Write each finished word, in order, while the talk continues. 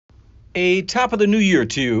A top of the new year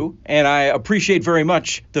to you, and I appreciate very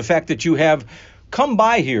much the fact that you have come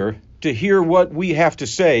by here to hear what we have to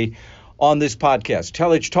say on this podcast.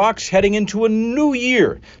 Telich Talks heading into a new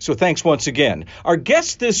year, so thanks once again. Our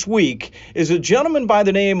guest this week is a gentleman by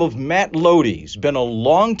the name of Matt Lody. He's been a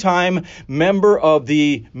longtime member of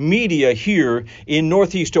the media here in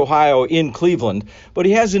Northeast Ohio in Cleveland, but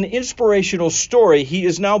he has an inspirational story. He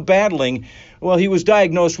is now battling. Well, he was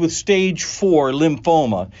diagnosed with stage 4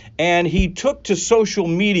 lymphoma, and he took to social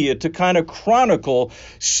media to kind of chronicle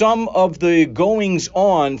some of the goings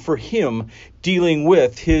on for him dealing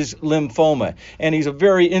with his lymphoma. And he's a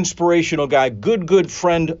very inspirational guy, good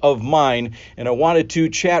friend of mine, and I wanted to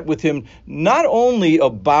chat with him not only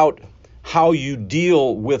about how you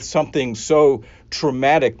deal with something so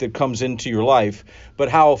traumatic that comes into your life, but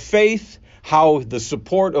how faith, how the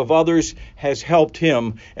support of others has helped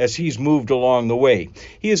him as he's moved along the way.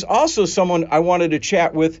 He is also someone I wanted to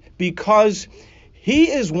chat with because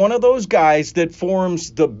he is one of those guys that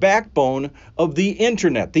forms the backbone of the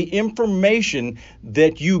internet, the information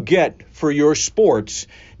that you get for your sports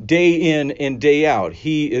day in and day out.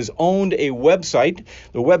 He has owned a website.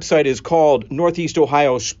 The website is called Northeast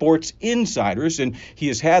Ohio Sports Insiders, and he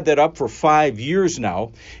has had that up for 5 years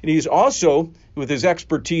now. And he's also, with his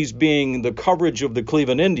expertise being the coverage of the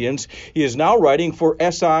Cleveland Indians, he is now writing for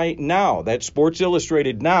SI Now, that's Sports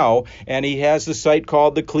Illustrated Now, and he has the site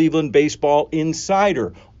called the Cleveland Baseball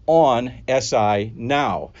Insider on SI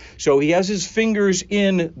Now. So he has his fingers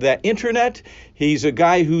in the internet. He's a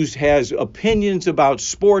guy who has opinions about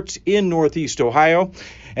sports in Northeast Ohio,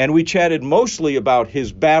 and we chatted mostly about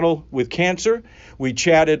his battle with cancer. We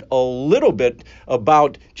chatted a little bit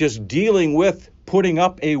about just dealing with putting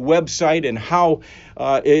up a website and how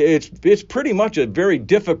it's pretty much a very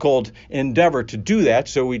difficult endeavor to do that.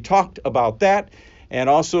 So we talked about that and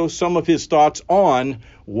also some of his thoughts on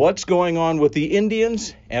what's going on with the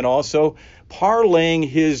Indians and also parlaying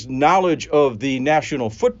his knowledge of the National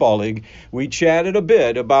Football League. We chatted a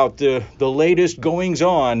bit about the latest goings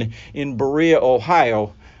on in Berea,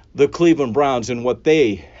 Ohio, the Cleveland Browns and what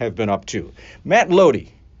they have been up to. Matt Lody,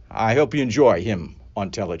 I hope you enjoy him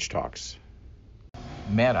on Telich Talks.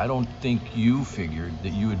 Matt, I don't think you figured that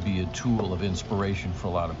you would be a tool of inspiration for a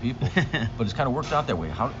lot of people, but it's kind of worked out that way.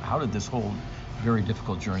 How did this whole very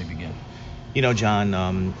difficult journey begin? You know,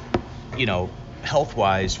 John,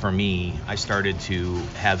 health-wise for me, I started to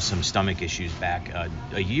have some stomach issues back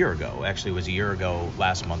a year ago. Actually, it was a year ago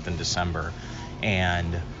last month in December.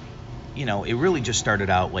 And, it really just started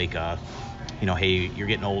out like hey, you're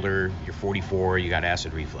getting older, you're 44, you got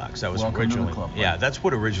acid reflux. That was Welcome originally, to the club, right? Yeah, that's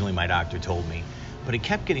what originally my doctor told me. But it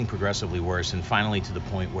kept getting progressively worse, and finally to the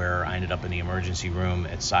point where I ended up in the emergency room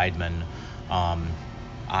at Seidman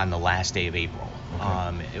on the last day of April.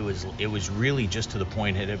 Okay. It was really just to the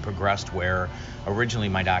point it had progressed where originally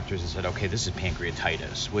my doctors had said, okay, this is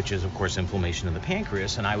pancreatitis, which is of course inflammation of the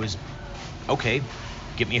pancreas, and I was, okay,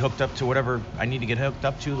 get me hooked up to whatever I need to get hooked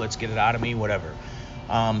up to, let's get it out of me, whatever.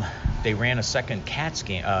 They ran a second CAT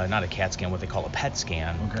scan, not a CAT scan, what they call a PET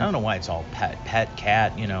scan. Okay. I don't know why it's all pet,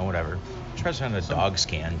 cat, whatever. Try to a dog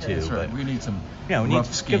scan too. Yeah, that's right. But We need some we need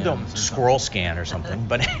rough to give them scans or squirrel scan or something.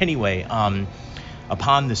 But anyway,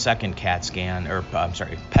 upon the second PET scan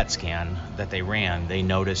that they ran, they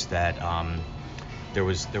noticed that there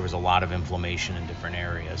was a lot of inflammation in different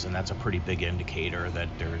areas, and that's a pretty big indicator that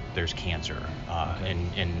there's cancer. Okay.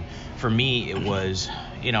 And for me, it was,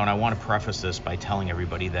 and I want to preface this by telling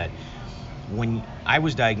everybody that when I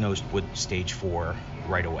was diagnosed with stage 4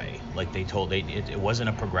 right away, like it wasn't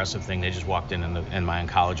a progressive thing. They just walked in and my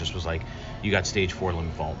oncologist was like, you got stage 4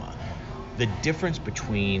 lymphoma. The difference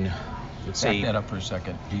between, let's say, back that up for a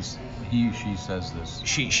second. She says this.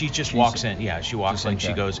 She just walks in. Yeah, she walks in. Like she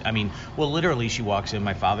that. goes, literally she walks in.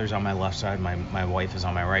 My father's on my left side. My wife is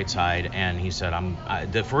on my right side. And he said,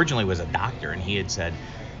 originally was a doctor, and he had said,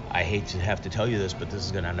 I hate to have to tell you this, but this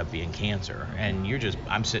is going to end up being cancer. And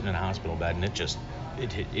I'm sitting in a hospital bed, and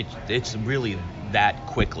it's really that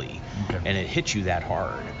quickly, Okay. and it hits you that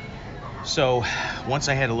hard. So once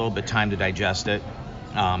I had a little bit of time to digest it,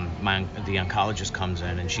 the oncologist comes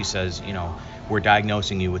in and she says, we're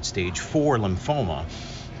diagnosing you with stage 4 lymphoma.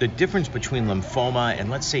 The difference between lymphoma and,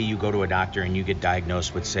 let's say you go to a doctor and you get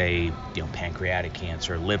diagnosed with, say, pancreatic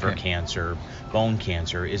cancer, liver cancer, bone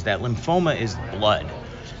cancer, is that lymphoma is blood.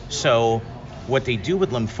 So what they do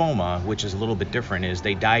with lymphoma, which is a little bit different, is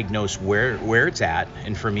they diagnose where it's at.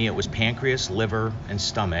 And for me, it was pancreas, liver, and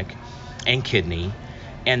stomach, and kidney.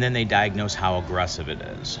 And then they diagnose how aggressive it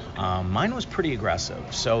is. Mine was pretty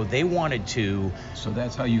aggressive. So they wanted to... So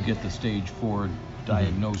that's how you get the stage 4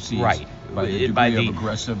 diagnoses. Right. By the degree of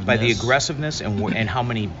aggressiveness. By the aggressiveness and how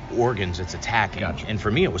many organs it's attacking. Gotcha. And for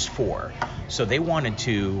me, it was 4. So they wanted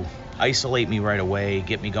to isolate me right away,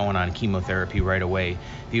 get me going on chemotherapy right away.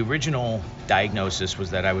 The original diagnosis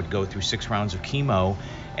was that I would go through 6 rounds of chemo,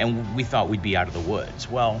 and we thought we'd be out of the woods.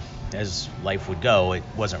 Well, as life would go, it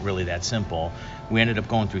wasn't really that simple. We ended up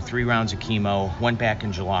going through 3 rounds of chemo, went back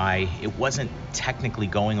in July. It wasn't technically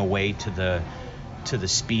going away to the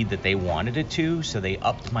speed that they wanted it to, so they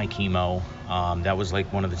upped my chemo. That was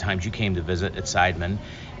like one of the times you came to visit at Seidman,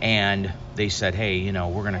 and they said, hey, you know,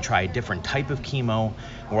 we're going to try a different type of chemo.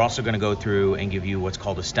 We're also going to go through and give you what's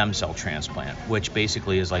called a stem cell transplant, which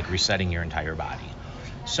basically is like resetting your entire body.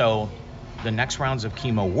 So the next rounds of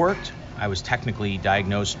chemo worked. I was technically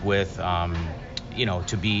diagnosed with,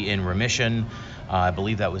 to be in remission. I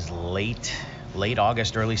believe that was late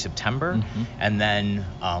August, early September. Mm-hmm. And then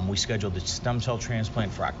we scheduled the stem cell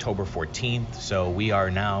transplant for October 14th. So we are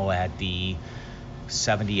now at the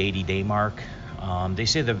 70, 80 day mark. They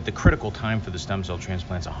say the critical time for the stem cell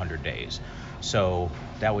transplant is 100 days. So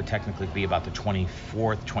that would technically be about the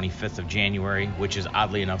 24th, 25th of January, which is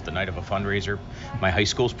oddly enough the night of a fundraiser my high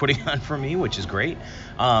school's putting on for me, which is great.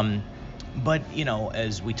 But,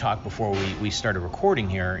 as we talked before we started recording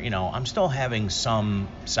here, I'm still having some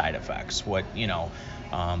side effects.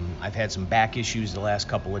 I've had some back issues the last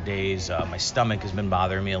couple of days. My stomach has been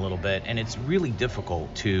bothering me a little bit, and it's really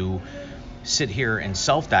difficult to sit here and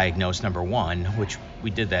self-diagnose, number one, which we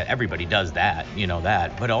did that. Everybody does that,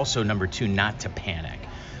 that. But also, number 2, not to panic.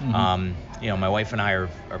 Mm-hmm. My wife and I are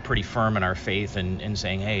pretty firm in our faith and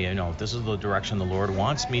saying, hey, if this is the direction the Lord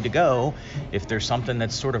wants me to go, if there's something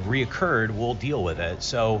that's sort of reoccurred, we'll deal with it.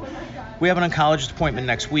 So we have an oncologist appointment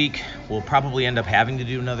next week. We'll probably end up having to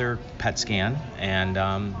do another PET scan, and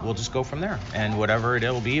we'll just go from there. And whatever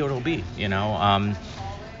it'll be.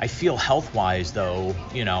 I feel health-wise, though,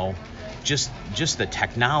 just the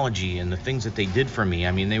technology and the things that they did for me.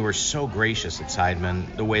 I mean, they were so gracious at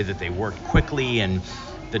Seidman, the way that they worked quickly, and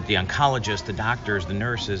the oncologists, the doctors, the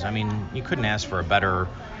nurses. I mean, you couldn't ask for a better,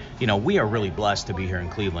 we are really blessed to be here in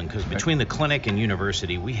Cleveland, because between the clinic and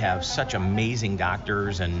university, we have such amazing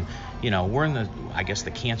doctors, and, we're in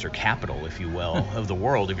the cancer capital, if you will, of the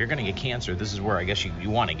world. If you're going to get cancer, this is where I guess you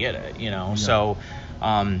want to get it, Yeah. So,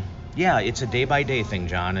 it's a day-by-day thing,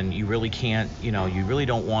 John, and you really can't, you really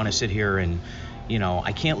don't want to sit here and,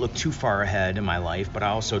 I can't look too far ahead in my life, but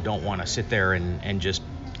I also don't want to sit there and just,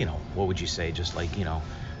 what would you say, just like,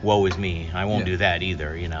 woe is me. I won't do that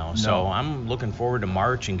either, No. So I'm looking forward to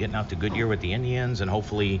March and getting out to Goodyear with the Indians, and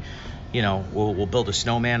hopefully, we'll build a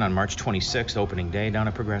snowman on March 26th, opening day, down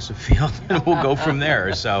at Progressive Field, and we'll go from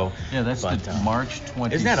there. So yeah, that's March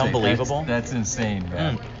 26th. Isn't that unbelievable? That's insane,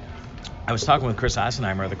 man. I was talking with Chris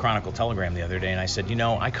Ossenheimer of the Chronicle Telegram the other day, and I said,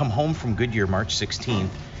 I come home from Goodyear March 16th.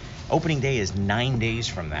 Opening day is 9 days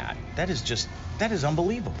from that. That is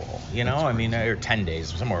unbelievable, or 10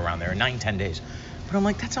 days, somewhere around there, 9-10 days. But I'm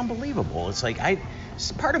like, that's unbelievable. It's like,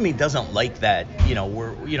 part of me doesn't like that,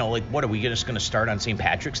 what are we just going to start on St.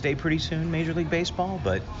 Patrick's Day pretty soon, Major League Baseball?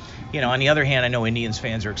 But, on the other hand, I know Indians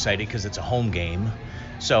fans are excited because it's a home game.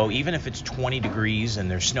 So even if it's 20 degrees and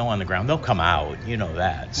there's snow on the ground, they'll come out. You know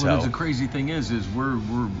that. Well, the crazy thing is we're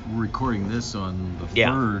recording this on the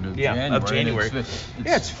 3rd of January. Of January.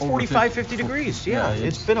 It's 45, 50 degrees. Yeah,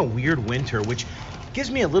 it's been a weird winter, which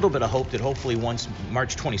gives me a little bit of hope that hopefully once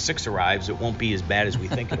March 26th arrives, it won't be as bad as we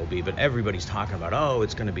think it'll be. But everybody's talking about,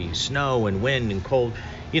 it's going to be snow and wind and cold.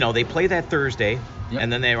 They play that Thursday, and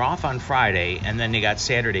then they're off on Friday, and then they got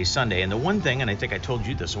Saturday, Sunday. And the one thing, and I think I told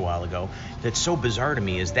you this a while ago, that's so bizarre to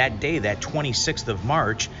me is that day, that 26th of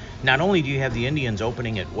March, not only do you have the Indians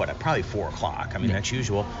opening at, probably 4 o'clock. I mean, that's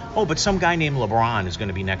usual. But some guy named LeBron is going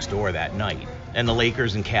to be next door that night. And the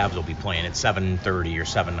Lakers and Cavs will be playing at 7:30 or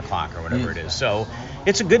 7 o'clock or whatever it is. So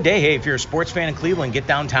it's a good day. Hey, if you're a sports fan in Cleveland, get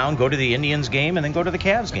downtown, go to the Indians game, and then go to the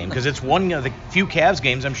Cavs game, because it's one of the few Cavs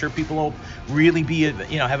games I'm sure people will really be,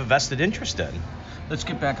 have a vested interest in. Let's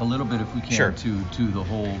get back a little bit, if we can, Sure. to the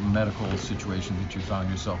whole medical situation that you found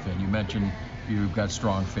yourself in. You mentioned you've got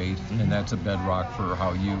strong faith, and that's a bedrock for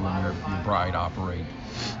how you and your bride operate.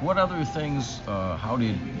 What other things, how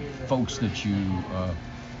did folks that you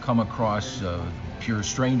come across, pure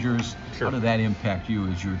strangers, Sure. how did that impact you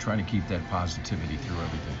as you were trying to keep that positivity through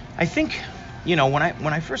everything? I think,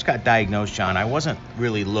 when I first got diagnosed, John, I wasn't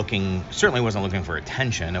really certainly wasn't looking for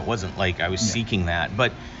attention. It wasn't like I was seeking that.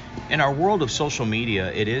 But in our world of social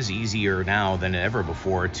media, it is easier now than ever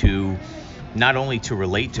before to not only to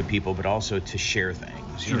relate to people, but also to share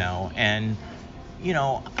things, Sure. And,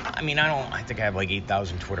 I think I have like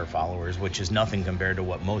 8,000 Twitter followers, which is nothing compared to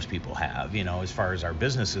what most people have, as far as our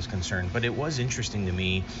business is concerned. But it was interesting to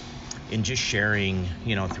me in just sharing,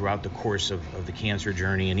 throughout the course of the cancer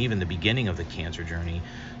journey and even the beginning of the cancer journey,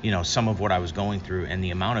 some of what I was going through and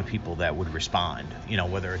the amount of people that would respond,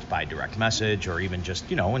 whether it's by direct message or even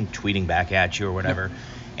just, and tweeting back at you or whatever.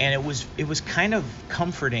 And it was kind of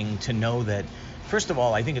comforting to know that, first of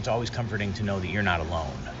all, I think it's always comforting to know that you're not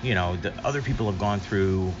alone. That other people have gone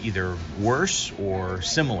through either worse or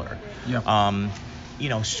similar. Yeah.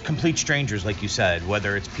 Complete strangers, like you said,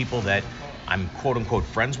 whether it's people that I'm quote unquote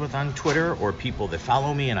friends with on Twitter, or people that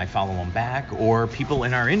follow me and I follow them back, or people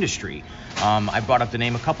in our industry. I brought up the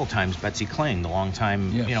name a couple times, Betsy Kling, the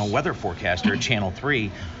longtime, weather forecaster at Channel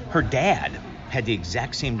 3. Her dad had the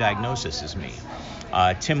exact same diagnosis as me.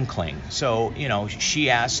 Tim Kling. So, she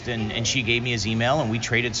asked and she gave me his email, and we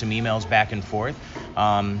traded some emails back and forth.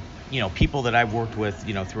 People that I've worked with,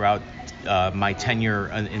 throughout my tenure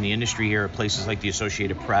in the industry here at places like the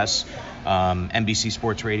Associated Press, NBC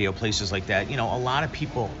Sports Radio, places like that. A lot of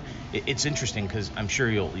people, it's interesting because I'm sure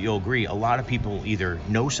you'll agree, a lot of people either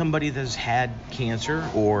know somebody that's had cancer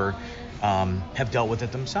or have dealt with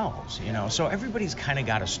it themselves, So everybody's kind of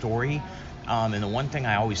got a story. And the one thing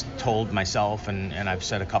I always told myself, and I've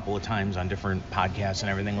said a couple of times on different podcasts and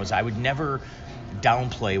everything, was I would never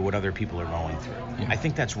downplay what other people are going through. Yeah. I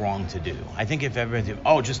think that's wrong to do. I think if everybody,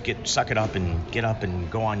 just suck it up and get up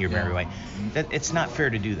and go on your merry way, that it's not fair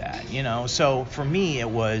to do that, So for me, it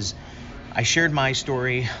was, I shared my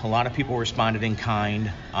story. A lot of people responded in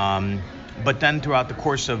kind. But then throughout the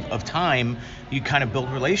course of time, you kind of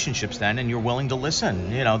build relationships then, and you're willing to listen.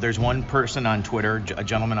 There's one person on Twitter, a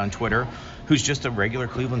gentleman on Twitter, who's just a regular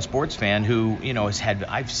Cleveland sports fan who,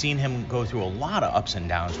 I've seen him go through a lot of ups and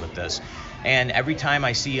downs with this. And every time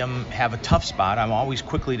I see him have a tough spot, I'm always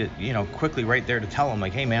quickly right there to tell him,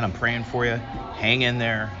 like, hey, man, I'm praying for you. Hang in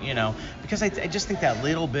there, because I just think that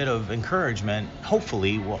little bit of encouragement,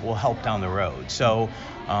 hopefully, will help down the road. So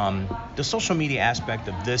the social media aspect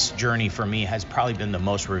of this journey for me has probably been the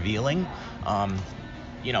most revealing.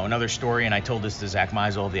 Another story, and I told this to Zach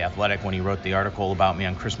Meisel of The Athletic when he wrote the article about me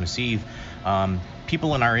on Christmas Eve.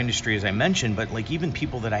 People in our industry, as I mentioned, but like even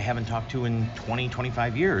people that I haven't talked to in 20,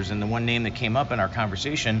 25 years. And the one name that came up in our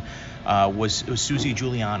conversation was Susie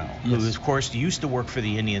Giuliano, who, of course, used to work for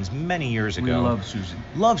the Indians many years ago. We love Susie.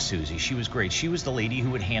 Love Susie. She was great. She was the lady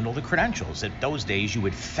who would handle the credentials. At those days, you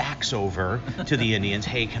would fax over to the Indians,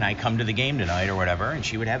 hey, can I come to the game tonight or whatever? And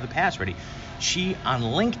she would have the pass ready. She, on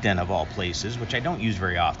LinkedIn of all places, which I don't use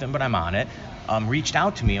very often, but I'm on it, reached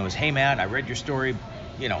out to me and was, hey, Matt, I read your story,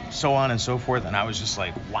 so on and so forth. And I was just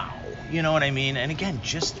like, wow, you know what I mean? And again,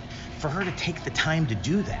 just for her to take the time to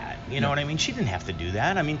do that, you know what I mean? She didn't have to do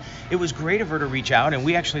that. I mean, it was great of her to reach out, and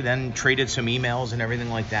we actually then traded some emails and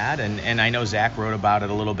everything like that. And I know Zach wrote about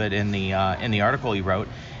it a little bit in the article he wrote.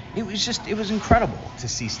 It was incredible to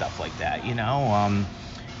see stuff like that,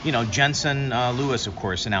 Jensen Lewis, of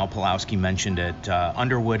course, and Al Pulowski mentioned it.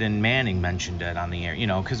 Underwood and Manning mentioned it on the air,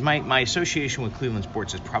 because my association with Cleveland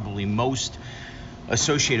sports is probably most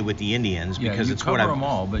associated with the Indians because it's what I've them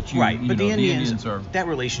all, but the Indians are, that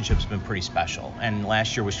relationship's been pretty special, and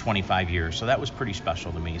last year was 25 years, so that was pretty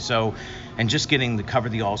special to me. So, and just getting to cover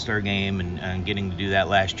the All-Star game and getting to do that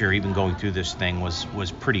last year, even going through this thing was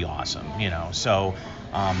pretty awesome, So,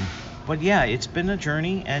 but yeah, it's been a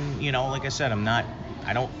journey, and like I said,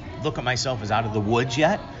 I don't look at myself as out of the woods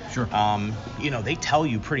yet. Sure. They tell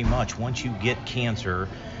you pretty much once you get cancer,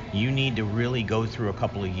 you need to really go through a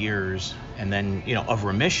couple of years and then, of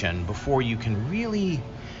remission before you can really,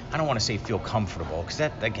 I don't want to say feel comfortable, because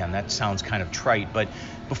that sounds kind of trite, but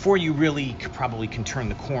before you really probably can turn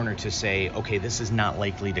the corner to say, okay, this is not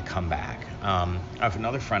likely to come back. I have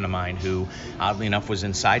another friend of mine who, oddly enough, was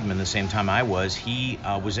in Sidemen the same time I was. He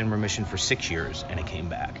was in remission for 6 years, and it came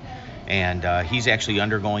back. And he's actually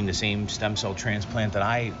undergoing the same stem cell transplant that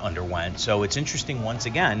I underwent. So it's interesting, once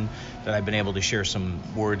again, that I've been able to share some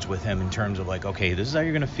words with him in terms of like, okay, this is how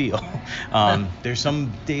you're going to feel. There's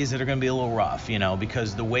some days that are going to be a little rough,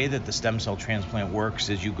 because the way that the stem cell transplant works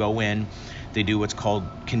is you go in, they do what's called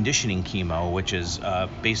conditioning chemo, which is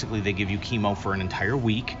basically they give you chemo for an entire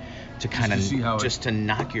week to kind of just to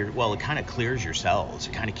knock it kind of clears your cells.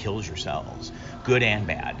 It kind of kills your cells, good and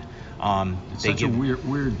bad. It's such a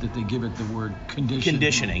weird that they give it the word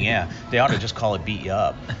conditioning. Yeah, they ought to just call it beat you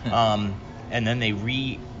up. And then they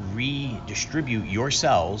redistribute your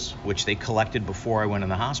cells, which they collected before I went in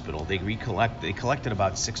the hospital. They collected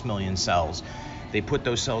about 6 million cells. They put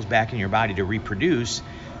those cells back in your body to reproduce.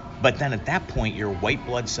 But then at that point, your white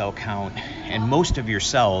blood cell count and most of your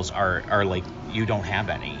cells are like, you don't have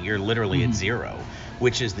any. You're literally at zero,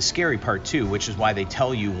 which is the scary part too, which is why they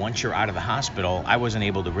tell you once you're out of the hospital. I wasn't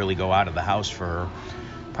able to really go out of the house for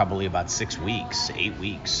probably about 6 weeks, 8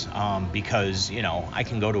 weeks, because, you know, I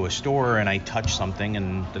can go to a store and I touch something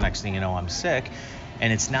and the next thing you know, I'm sick.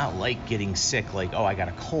 And it's not like getting sick, like, oh, I got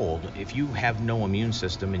a cold. If you have no immune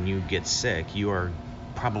system and you get sick, you are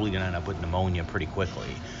probably going to end up with pneumonia pretty quickly,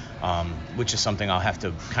 which is something I'll have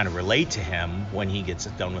to kind of relate to him when he gets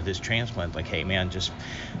done with his transplant. Like, hey, man, just,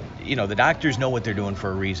 you know, the doctors know what they're doing for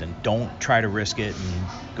a reason. Don't try to risk it and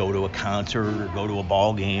go to a concert or go to a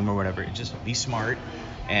ball game or whatever. Just be smart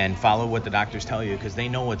and follow what the doctors tell you, because they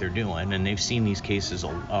know what they're doing and they've seen these cases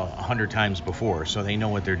 100 times before, so they know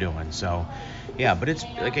what they're doing. So yeah, but it's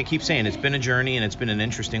like I keep saying, it's been a journey and it's been an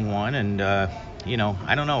interesting one. And you know,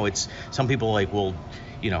 I don't know, it's some people like, well,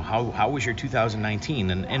 you know, how was your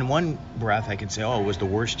 2019? And in one breath I can say, oh, it was the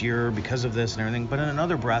worst year because of this and everything, but in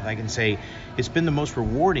another breath I can say it's been the most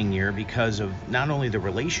rewarding year because of not only the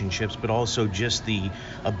relationships but also just the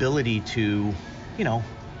ability to, you know,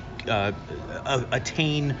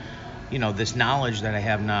 attain, you know, this knowledge that I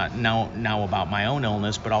have not now about my own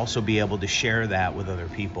illness, but also be able to share that with other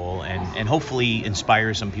people and hopefully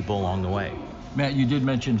inspire some people along the way. Matt, you did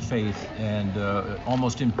mention faith, and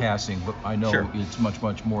almost in passing, but I know Sure. it's much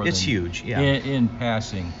more It's than huge, yeah. In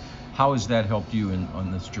passing. How has that helped you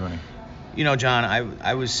on this journey? You know, John,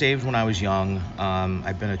 I was saved when I was young.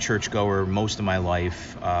 I've been a churchgoer most of my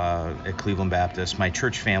life at Cleveland Baptist. My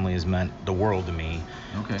church family has meant the world to me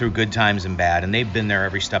through good times and bad, and they've been there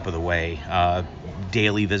every step of the way.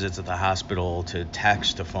 Daily visits at the hospital, to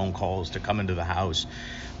text, to phone calls, to come into the house.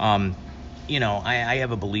 You know, I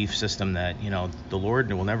have a belief system that, you know, the Lord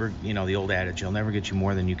will never, you know, the old adage, he'll never get you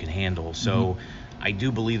more than you can handle. So I do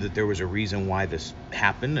believe that there was a reason why this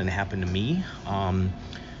happened and happened to me.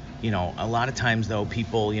 You know, a lot of times though,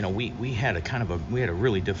 people, you know, we had a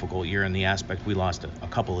really difficult year in the aspect we lost a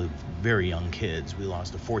couple of very young kids. We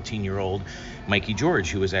lost a 14-year-old Mikey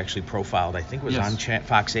George, who was actually profiled, I think it was on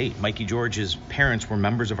Fox 8. Mikey George's parents were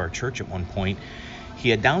members of our church at one point. He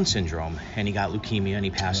had Down syndrome and he got leukemia and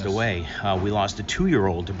he passed away. We lost a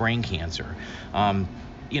 2-year-old to brain cancer.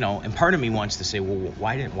 You know, and part of me wants to say, well,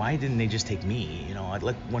 why didn't they just take me? You know, I'd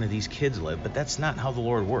let one of these kids live, but that's not how the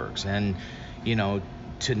Lord works. And, you know,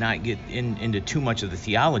 to not get into too much of the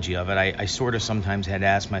theology of it, I sort of sometimes had to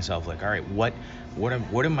ask myself, like, all right, what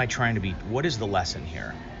am I trying to be? What is the lesson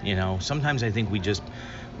here? You know, sometimes I think we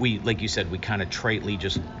like you said, we kind of tritely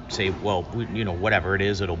just say, well, you know, whatever it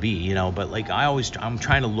is, it'll be, you know. But like I'm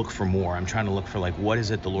trying to look for more. I'm trying to look for, like, what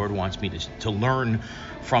is it the Lord wants me to learn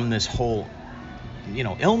from this whole, you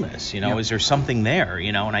know, illness? You know, is there something there?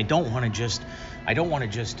 You know, and I don't want to just,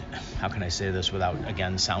 how can I say this without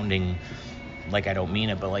again sounding like I don't mean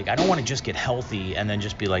it, but like I don't want to just get healthy and then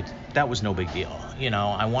just be like, that was no big deal. You know,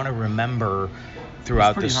 I want to remember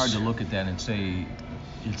throughout this. It's pretty hard to look at that and say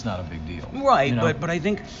it's not a big deal. Right, you know? but I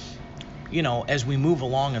think, you know, as we move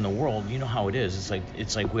along in the world, you know how it is.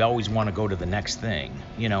 It's like we always want to go to the next thing,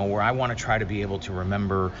 you know, where I want to try to be able to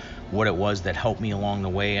remember what it was that helped me along the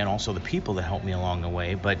way and also the people that helped me along the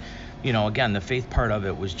way. But, you know, again, the faith part of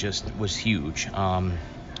it was huge.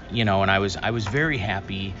 You know, and I was very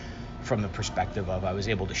happy from the perspective of I was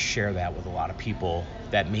able to share that with a lot of people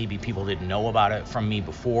that maybe people didn't know about it from me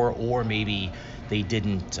before, or maybe they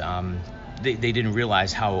didn't they didn't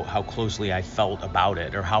realize how closely I felt about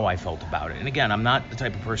it or how I felt about it. And again, I'm not the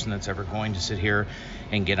type of person that's ever going to sit here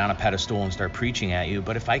and get on a pedestal and start preaching at you,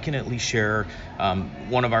 but if I can at least share,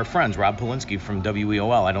 one of our friends, Rob Polinsky from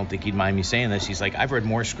WEOL, I don't think he'd mind me saying this, he's like, I've read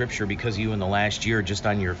more scripture because of you in the last year just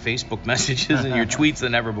on your Facebook messages and your tweets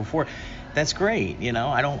than ever before. That's great, you know.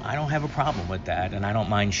 I don't have a problem with that, and I don't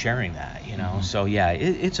mind sharing that, you know. So yeah,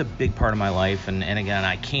 it's a big part of my life, and again,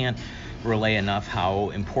 I can't relay enough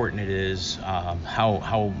how important it is,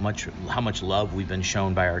 how much love we've been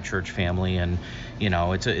shown by our church family. And you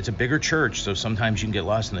know, it's a bigger church, so sometimes you can get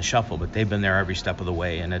lost in the shuffle, but they've been there every step of the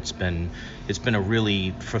way, and it's been a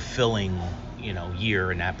really fulfilling, you know,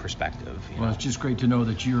 year in that perspective. Well, it's just great to know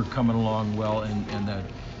that you're coming along well, and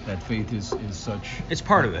that faith is such. It's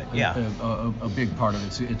part of it, yeah. A big part of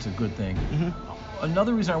it. It's a good thing.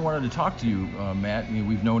 Another reason I wanted to talk to you, Matt, I mean,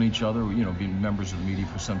 we've known each other, you know, being members of the media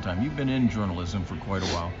for some time. You've been in journalism for quite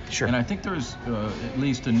a while. Sure. And I think there's, at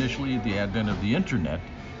least initially, the advent of the internet,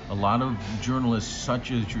 a lot of journalists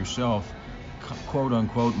such as yourself, quote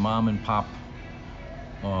unquote, mom and pop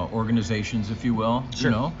organizations, if you will. Sure.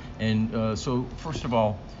 You know, and so first of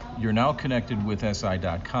all, you're now connected with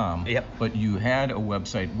SI.com. Yep. But you had a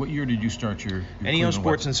website. What year did you start your NEO Cleveland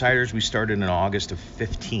Sports website? Insiders, we started in August of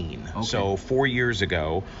 15. Okay. So 4 years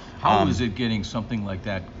ago. How is it getting something like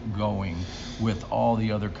that going with all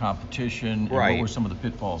the other competition? And Right. what were some of the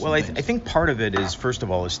pitfalls? Well, and I things? think part of it is, first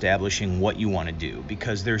of all, establishing what you want to do,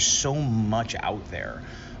 because there's so much out there.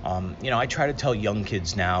 I try to tell young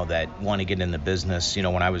kids now that want to get in the business,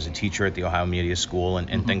 when I was a teacher at the Ohio Media School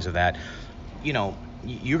and things of that,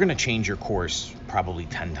 you're going to change your course probably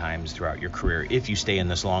 10 times throughout your career if you stay in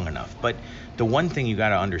this long enough. But the one thing you got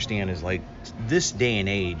to understand is, like, this day and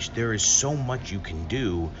age, there is so much you can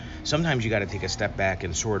do. Sometimes you got to take a step back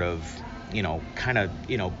and sort of, kind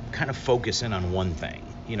of focus in on one thing.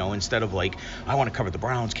 Instead of like, I want to cover the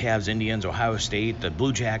Browns, Cavs, Indians, Ohio State, the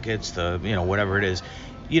Blue Jackets, the, whatever it is.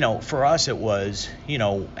 For us it was,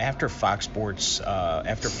 after Fox Sports,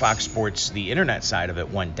 the internet side of it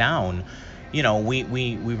went down,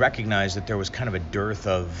 we recognized that there was kind of a dearth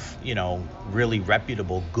of, really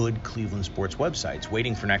reputable, good Cleveland sports websites.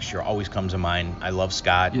 Waiting for Next Year always comes to mind. I love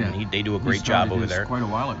Scott, and they do a great job over there. Quite a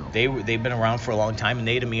while ago. They've been around for a long time, and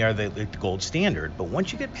they to me are the gold standard. But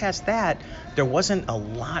once you get past that, there wasn't a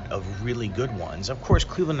lot of really good ones. Of course,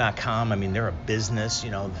 Cleveland.com, I mean, they're a business,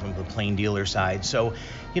 from the plain dealer side. So,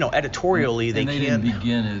 editorially, and they can't. didn't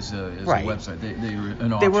begin as a Right. website.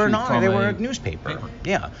 They were a newspaper. paper.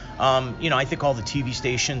 Yeah. I think all the TV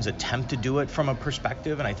stations attempt to do it from a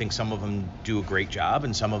perspective, and I think some of them do a great job,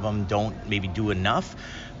 and some of them don't maybe do enough.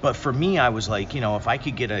 But for me, I was like, if I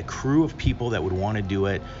could get a crew of people that would want to do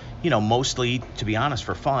it, mostly, to be honest,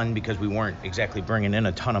 for fun, because we weren't exactly bringing in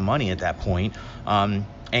a ton of money at that point,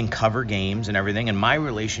 and cover games and everything. And my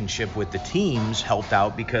relationship with the teams helped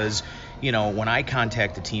out because, when I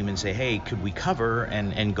contact the team and say, hey, could we cover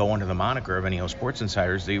and go under the moniker of NEO Sports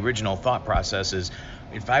Insiders, the original thought process is,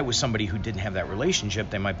 if I was somebody who didn't have that relationship,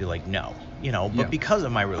 they might be like, no, but because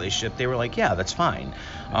of my relationship, they were like, yeah, that's fine.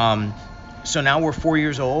 So now we're 4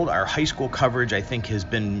 years old. Our high school coverage, I think, has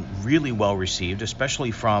been really well received, especially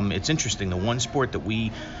from, it's interesting, the one sport that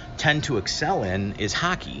we tend to excel in is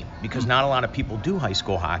hockey, because not a lot of people do high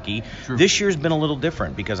school hockey. True. This year's been a little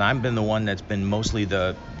different because I've been the one that's been mostly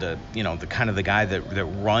the kind of the guy that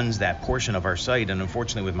runs that portion of our site. And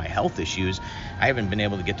unfortunately, with my health issues, I haven't been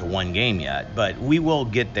able to get to one game yet, but we will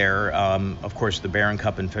get there. Of course, the Barron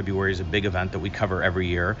Cup in February is a big event that we cover every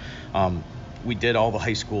year. We did all the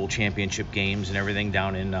high school championship games and everything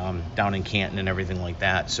down in Canton and everything like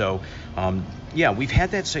that. So, we've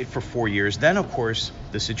had that site for 4 years. Then, of course,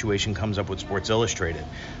 the situation comes up with Sports Illustrated.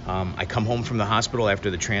 I come home from the hospital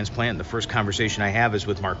after the transplant, and the first conversation I have is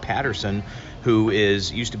with Mark Patterson, who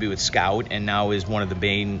used to be with Scout and now is one of the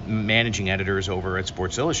main managing editors over at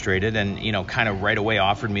Sports Illustrated, and kind of right away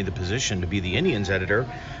offered me the position to be the Indians editor,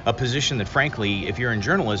 a position that, frankly, if you're in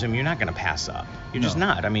journalism, you're not going to pass up. You're just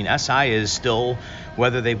not. I mean, SI is still,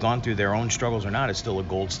 whether they've gone through their own struggles or not, is still a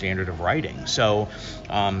gold standard of writing. So,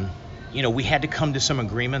 we had to come to some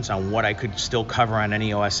agreements on what I could still cover on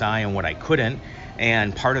NEOSI and what I couldn't.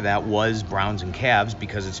 And part of that was Browns and Cavs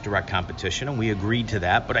because it's direct competition, and we agreed to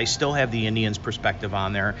that. But I still have the Indians perspective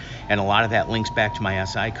on there, and a lot of that links back to my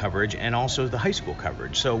SI coverage and also the high school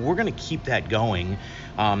coverage. So we're going to keep that going.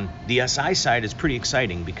 The SI side is pretty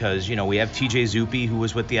exciting because, we have TJ Zuppe, who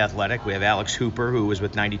was with The Athletic. We have Alex Hooper, who was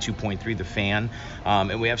with 92.3 The Fan.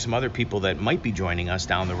 And we have some other people that might be joining us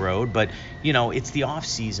down the road. But, it's the off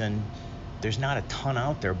season. There's not a ton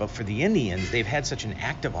out there, but for the Indians, they've had such an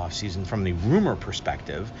active offseason from the rumor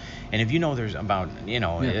perspective. And if there's about,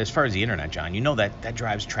 as far as the internet, John, that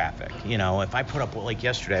drives traffic. If I put up, like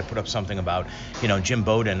yesterday, I put up something about, Jim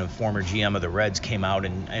Bowden, a former GM of the Reds, came out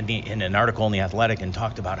in an article in The Athletic and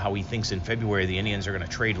talked about how he thinks in February the Indians are going to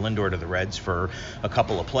trade Lindor to the Reds for a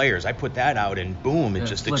couple of players. I put that out, and boom, it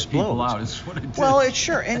just explodes. People out is what it did. Well, it's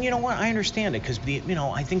sure, and you know what? I understand it because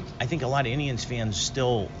I think a lot of Indians fans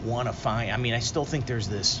still want to find. I mean, I still think there's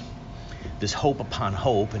this hope upon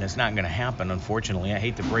hope, and it's not going to happen, unfortunately. I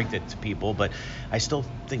hate to break that to people, but I still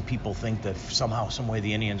think people think that somehow, some way,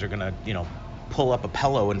 the Indians are going to, pull up a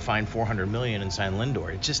pillow and find $400 million and sign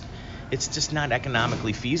Lindor. It's just not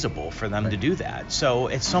economically feasible for them to do that. So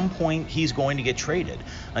at some point, he's going to get traded.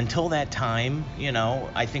 Until that time,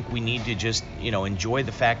 I think we need to just, enjoy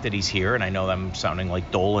the fact that he's here. And I know I'm sounding like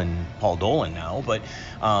Paul Dolan now, but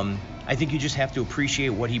I I think you just have to appreciate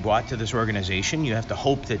what he brought to this organization. You have to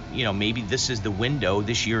hope that, maybe this is the window.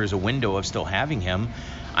 This year is a window of still having him.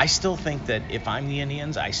 I still think that if I'm the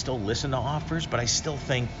Indians, I still listen to offers, but I still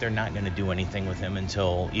think they're not going to do anything with him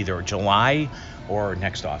until either July or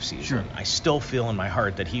next offseason. Sure. I still feel in my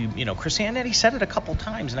heart that Chris Annetti said it a couple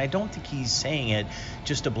times, and I don't think he's saying it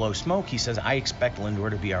just to blow smoke. He says, I expect Lindor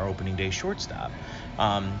to be our opening day shortstop.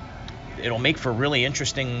 It'll make for really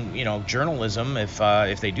interesting, journalism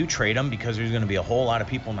if they do trade him, because there's going to be a whole lot of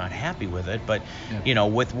people not happy with it. But,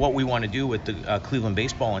 with what we want to do with the Cleveland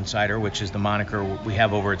Baseball Insider, which is the moniker we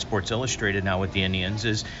have over at Sports Illustrated now with the Indians,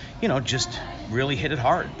 is, just really hit it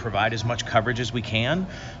hard, provide as much coverage as we can.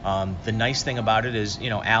 The nice thing about it is,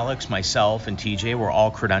 Alex, myself, and TJ were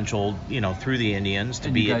all credentialed, through the Indians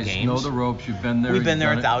to be at games. You guys know the ropes. You've been there. We've been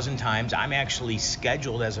there 1,000 times. I'm actually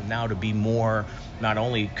scheduled as of now to be more, not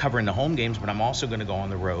only covering the home games, but I'm also going to go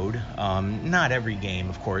on the road. Not every game,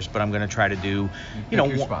 of course, but I'm going to try to do,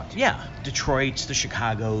 your spots. Yeah, Detroit's, the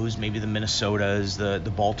Chicagos, maybe the Minnesotas,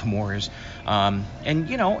 the Baltimores,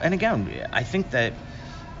 and again, I think that,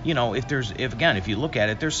 if you look at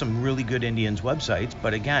it, there's some really good Indians websites,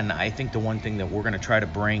 but again, I think the one thing that we're going to try to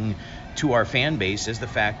bring to our fan base is the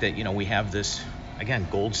fact that, we have this, again,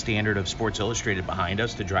 gold standard of Sports Illustrated behind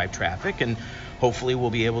us to drive traffic, and hopefully we'll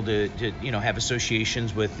be able to have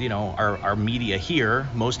associations with, our media here,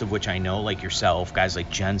 most of which I know, like yourself, guys like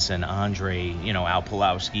Jensen, Andre, Al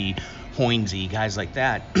Pulowski, Hoynesy, guys like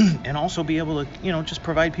that, and also be able to, just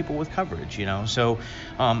provide people with coverage, So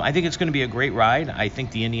I think it's going to be a great ride. I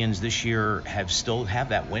think the Indians this year still have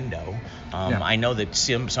that window. I know that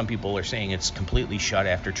some people are saying it's completely shut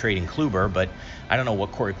after trading Kluber, but I don't know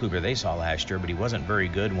what Corey Kluber they saw last year, but he wasn't very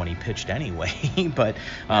good when he pitched anyway. But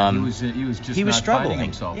he was struggling.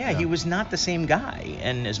 Himself. Yeah, he was not the same guy.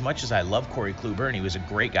 And as much as I love Corey Kluber, and he was a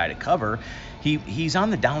great guy to cover, he's on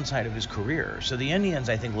the downside of his career. So the Indians,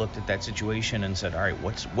 I think, looked at that situation and said, all right,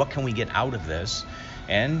 what can we get out of this?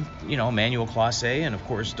 And, Emmanuel Clase and, of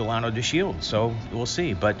course, Delano DeShields. So we'll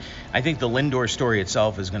see. But I think the Lindor story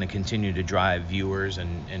itself is going to continue to drive viewers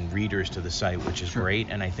and readers to the site, which is great.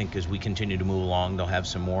 And I think as we continue to move along, they'll have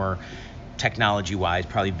some more technology-wise,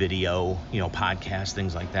 probably video, podcasts,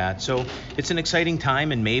 things like that. So it's an exciting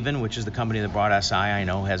time, and Maven, which is the company that brought SI, I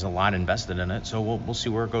know has a lot invested in it. So we'll see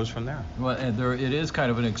where it goes from there. Well, and it is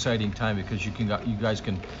kind of an exciting time because you guys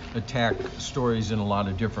can attack stories in a lot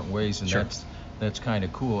of different ways, and sure. That's kind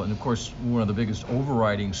of cool. And of course, one of the biggest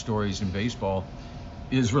overriding stories in baseball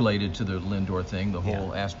is related to the Lindor thing, the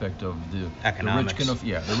whole aspect of the economics.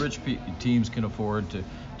 The rich teams can afford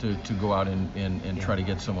to go out and try to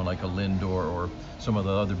get someone like a Lindor or some of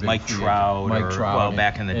the other big Mike Trout. Well,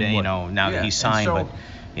 back in the day, now that he's signed, so, but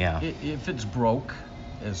yeah. If it's broke,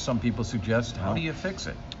 as some people suggest, how do you fix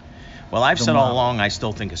it? Well, I've said all along, I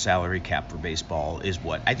still think a salary cap for baseball is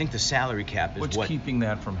what. I think the salary cap is what's keeping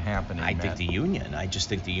that from happening. I think the union. I just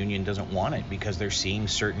think the union doesn't want it because they're seeing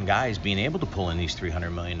certain guys being able to pull in these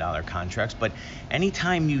 $300 million contracts. But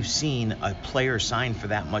anytime you've seen a player sign for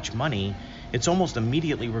that much money, it's almost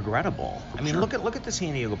immediately regrettable. I mean, look at the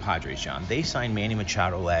San Diego Padres, John. They signed Manny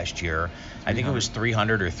Machado last year. I think it was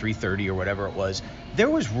 $300 or $330 or whatever it was. There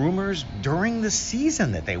was rumors during the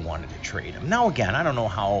season that they wanted to trade him. Now, again, I don't know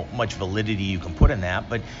how much validity you can put in that,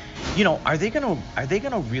 but are they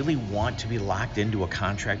gonna really want to be locked into a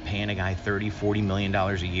contract paying a guy $30-40 million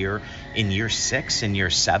a year in year 6 and year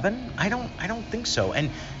 7? I don't think so. And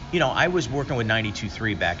I was working with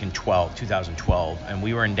 92.3 back in 2012, and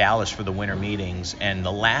we were in Dallas for the winter meetings, and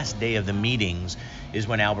the last day of the meetings is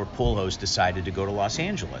when Albert Pujols decided to go to Los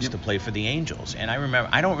Angeles to play for the Angels. And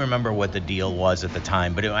I don't remember what the deal was at the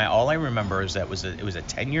time, but all I remember is that it was a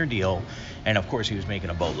 10-year deal, and of course he was making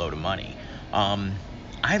a boatload of money.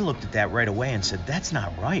 I looked at that right away and said, that's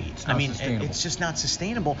not right. It's just not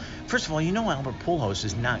sustainable. First of all, Albert Pujols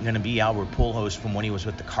is not going to be Albert Pujols from when he was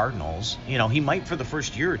with the Cardinals. He might for the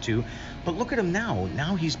first year or two, but look at him now.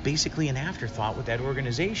 Now he's basically an afterthought with that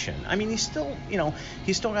organization. I mean, he's still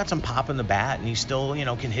got some pop in the bat, and he still,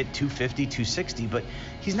 can hit 250, 260, but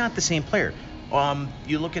he's not the same player.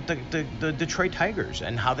 You look at the Detroit Tigers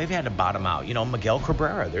and how they've had to bottom out. Miguel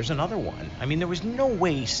Cabrera, there's another one. I mean, there was no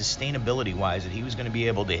way sustainability-wise that he was going to be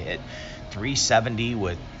able to hit 370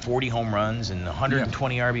 with 40 home runs and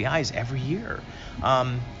 120 RBIs every year.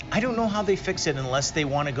 I don't know how they fix it unless they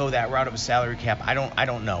want to go that route of a salary cap. I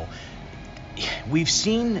don't know. We've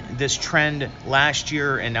seen this trend last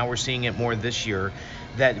year, and now we're seeing it more this year,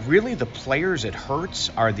 that really the players it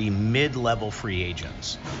hurts are the mid-level free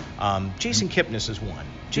agents. Jason Kipnis is one.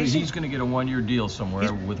 He's going to get a 1-year deal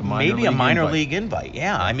somewhere with a minor maybe league a minor invite. league invite.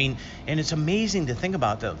 Yeah, I mean, and it's amazing to think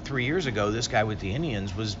about that. 3 years ago, this guy with the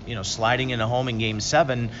Indians was, sliding into home in Game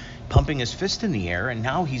 7, pumping his fist in the air, and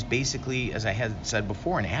now he's basically, as I had said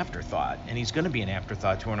before, an afterthought, and he's going to be an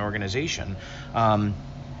afterthought to an organization.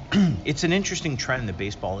 It's an interesting trend that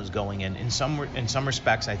baseball is going in. In some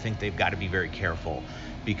respects, I think they've got to be very careful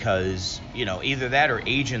because, either that or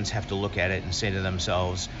agents have to look at it and say to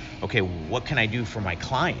themselves, okay, what can I do for my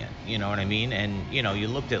client? You know what I mean? And, you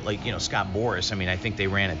looked at Scott Boras. I mean, I think they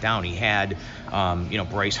ran it down. He had,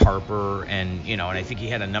 Bryce Harper and, and I think he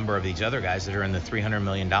had a number of these other guys that are in the $300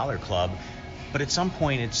 million club. But at some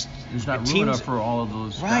point, it's not room enough for all of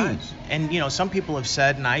those guys. And some people have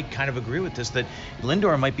said, and I kind of agree with this, that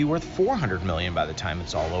Lindor might be worth $400 million by the time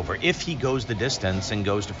it's all over if he goes the distance and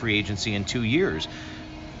goes to free agency in 2 years.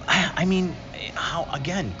 I mean,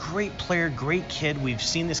 again, great player, great kid. We've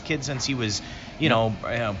seen this kid since he was,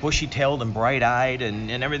 bushy-tailed and bright-eyed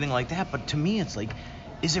and everything like that. But to me, it's like,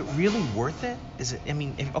 is it really worth it?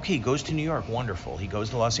 He goes to New York, wonderful. He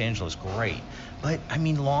goes to Los Angeles, great. But,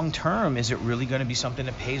 long term, is it really going to be something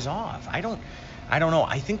that pays off? I don't know.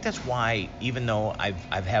 I think that's why, even though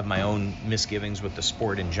I've had my own misgivings with the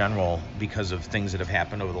sport in general because of things that have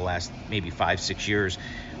happened over the last maybe 5-6 years,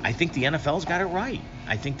 I think the NFL's got it right.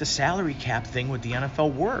 I think the salary cap thing with the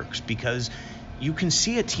NFL works because you can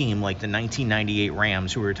see a team like the 1998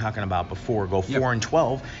 Rams, who we were talking about before, go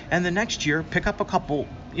 4-12, and the next year pick up a couple,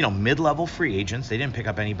 mid-level free agents. They didn't pick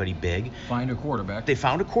up anybody big. Find a quarterback. They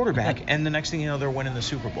found a quarterback, and the next thing you know, they're winning the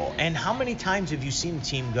Super Bowl. And how many times have you seen a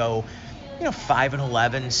team go,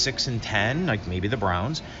 5-11, 6-10, like maybe the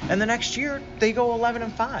Browns, and the next year they go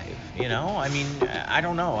 11-5. I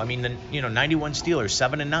don't know. The 91 Steelers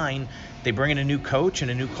 7-9. They bring in a new coach and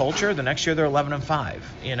a new culture. The next year they're 11-5.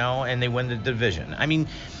 And they win the division.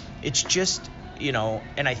 It's just,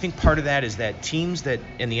 and I think part of that is that teams that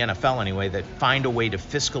in the NFL anyway that find a way to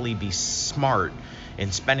fiscally be smart in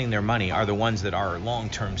spending their money are the ones that are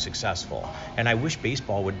long-term successful. And I wish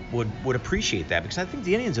baseball would appreciate that because I think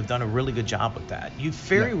the Indians have done a really good job with that. You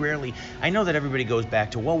very rarely, I know that everybody goes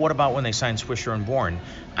back to, well, what about when they signed Swisher and Bourne?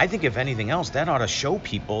 I think if anything else, that ought to show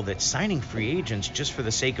people that signing free agents just for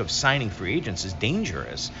the sake of signing free agents is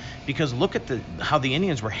dangerous. Because look at how the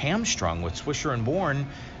Indians were hamstrung with Swisher and Bourne.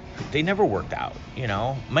 They never worked out,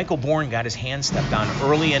 Michael Bourne got his hand stepped on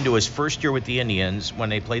early into his first year with the Indians when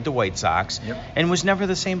they played the White Sox and was never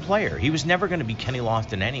the same player. He was never going to be Kenny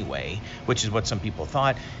Lofton anyway, which is what some people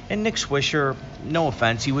thought. And Nick Swisher, no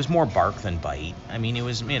offense, he was more bark than bite. He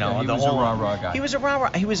was, he was a rah-rah guy. He was a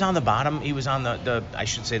rah-rah. He was on the bottom. He was on the I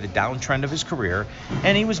should say, the downtrend of his career.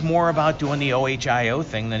 And he was more about doing the OHIO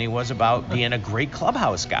thing than he was about being a great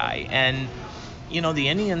clubhouse guy. And the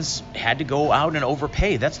Indians had to go out and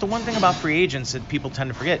overpay. That's the one thing about free agents that people tend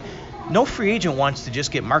to forget. No free agent wants to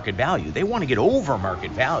just get market value. They want to get over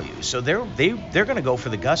market value. So they're going to go for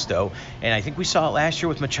the gusto. And I think we saw it last year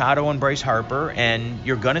with Machado and Bryce Harper. And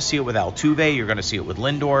you're going to see it with Altuve. You're going to see it with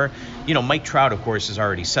Lindor. Mike Trout, of course, has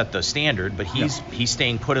already set the standard. But he's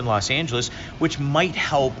staying put in Los Angeles, which might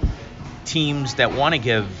help teams that want to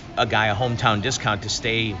give a guy a hometown discount to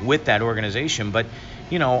stay with that organization. But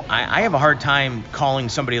I have a hard time calling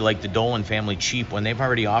somebody like the Dolan family cheap when they've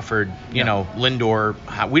already offered, Lindor.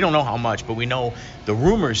 We don't know how much, but we know the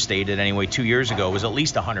rumors stated anyway 2 years ago was at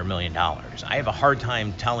least $100 million. I have a hard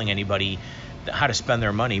time telling anybody how to spend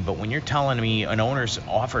their money, but when you're telling me an owner's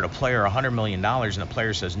offered a player $100 million and the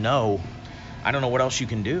player says no, I don't know what else you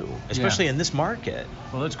can do, especially in this market.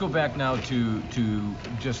 Well, let's go back now to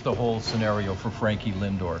just the whole scenario for Frankie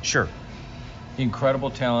Lindor. Sure.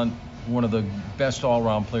 Incredible talent. One of the best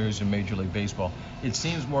all-around players in Major League Baseball. It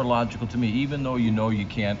seems more logical to me, even though you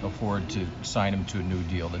can't afford to sign him to a new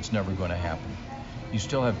deal. That's never going to happen. You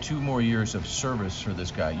still have 2 more years of service for this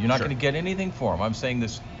guy. You're not going to get anything for him. I'm saying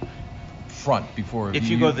this front before. If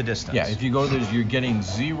you go the distance. Yeah, if you go this, you're getting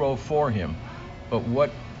 0 for him. But what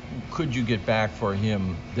could you get back for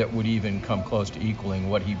him that would even come close to equaling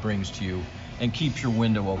what he brings to you and keeps your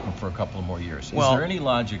window open for a couple of more years? Is there any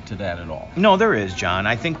logic to that at all? No, there is, John.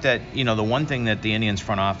 I think that, the one thing that the Indians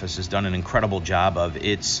front office has done an incredible job of,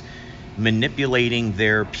 it's manipulating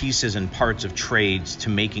their pieces and parts of trades to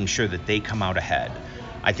making sure that they come out ahead.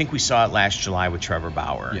 I think we saw it last July with Trevor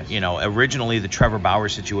Bauer. Yes. Originally the Trevor Bauer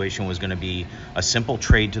situation was going to be a simple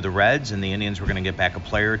trade to the Reds, and the Indians were going to get back a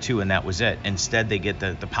player or two, and that was it. Instead, they get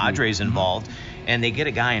the Padres involved, and they get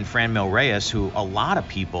a guy in Franmil Reyes who a lot of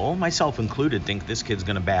people, myself included, think this kid's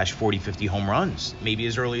going to bash 40, 50 home runs, maybe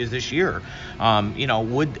as early as this year.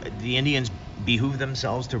 Would the Indians behoove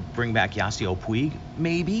themselves to bring back Yasiel Puig?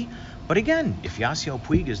 Maybe. But again, if Yasiel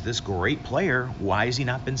Puig is this great player, why has he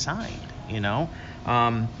not been signed?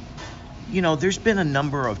 There's been a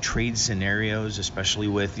number of trade scenarios, especially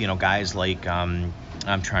with, guys like, I'm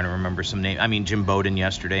trying to remember some names. I mean, Jim Bowden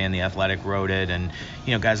yesterday in The Athletic wrote it, and,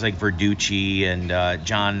 guys like Verducci and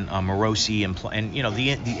John Morosi and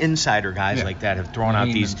the insider guys like that have thrown out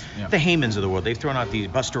these, the Heymans of the world. They've thrown out these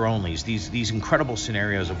Buster Onlys, these incredible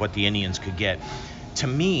scenarios of what the Indians could get. To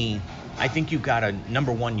me, I think you've got to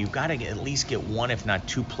at least get one, if not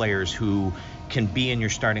two players who can be in your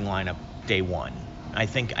starting lineup day one. I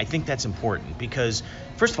think that's important because,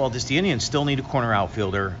 first of all, the Indians still need a corner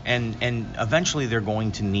outfielder, and eventually they're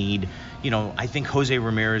going to need, I think Jose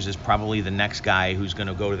Ramirez is probably the next guy who's going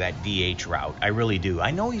to go to that DH route. I really do.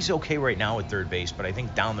 I know he's okay right now at third base, but I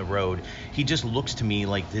think down the road, he just looks to me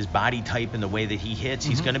like his body type and the way that he hits,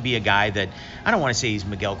 he's going to be a guy that, I don't want to say he's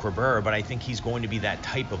Miguel Cabrera, but I think he's going to be that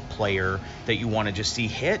type of player that you want to just see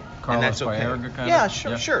hit, Carlos and that's okay. Baerga kind yeah,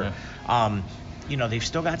 of? Sure. Yeah. They've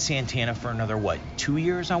still got Santana for another, 2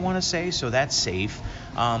 years, I want to say, so that's safe.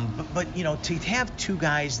 But to have two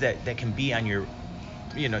guys that can be on your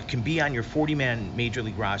 40-man major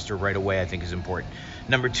league roster right away, I think is important.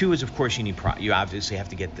 Number two is, of course, you obviously have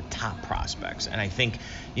to get the top prospects. And I think,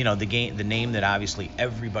 the name that obviously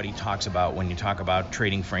everybody talks about when you talk about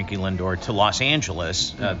trading Frankie Lindor to Los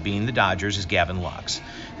Angeles, being the Dodgers, is Gavin Lux.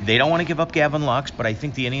 They don't want to give up Gavin Lux, but I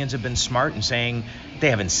think the Indians have been smart in saying, they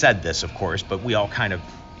haven't said this, of course, but we all kind of,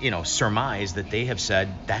 surmise that they have said,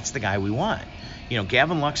 that's the guy we want.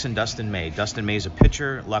 Gavin Lux and Dustin May. Dustin May is a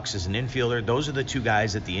pitcher. Lux is an infielder. Those are the two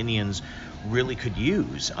guys that the Indians really could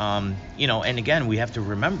use. And again, we have to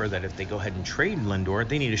remember that if they go ahead and trade Lindor,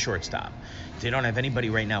 they need a shortstop. They don't have anybody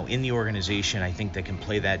right now in the organization, I think, that can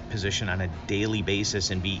play that position on a daily basis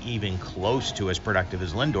and be even close to as productive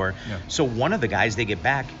as Lindor. Yeah. So one of the guys they get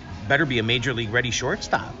back better be a major league ready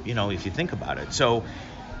shortstop, if you think about it. So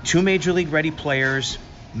two major league ready players,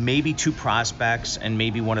 maybe two prospects, and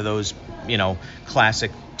maybe one of those,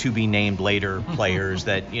 classic to be named later players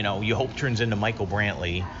that, you hope turns into Michael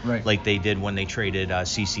Brantley, right, like they did when they traded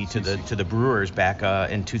CC to the Brewers back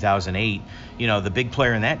in 2008. The big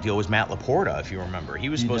player in that deal was Matt Laporta, if you remember. He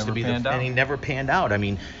was supposed to be and he never panned out. I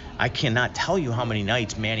mean, I cannot tell you how many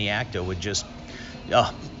nights Manny Acta would just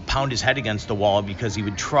pound his head against the wall because he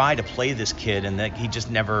would try to play this kid, and that he just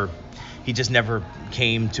never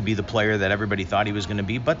came to be the player that everybody thought he was going to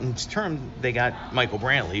be. But in turn, they got Michael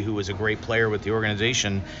Brantley, who was a great player with the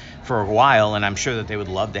organization for a while, and I'm sure that they would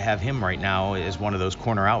love to have him right now as one of those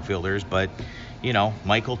corner outfielders. But,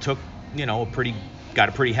 Michael took, got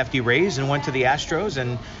a pretty hefty raise and went to the Astros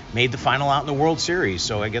and made the final out in the World Series.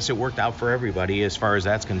 So I guess it worked out for everybody as far as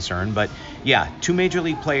that's concerned. But, yeah, two major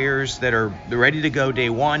league players that are ready to go day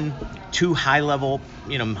one, two high-level,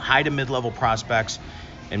 high to mid-level prospects,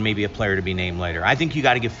 and maybe a player to be named later. I think you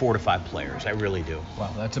got to get 4 to 5 players. I really do.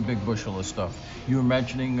 Wow, that's a big bushel of stuff. You were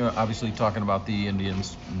mentioning, obviously, talking about the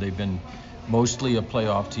Indians. They've been mostly a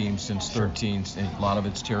playoff team since 13. And a lot of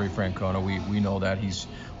it's Terry Francona. We know that. He's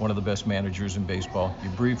one of the best managers in baseball. You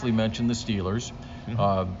briefly mentioned the Steelers,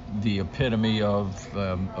 the epitome of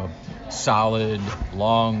solid,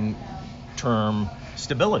 long-term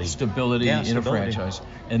stability in a franchise.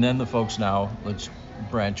 And then the folks now, let's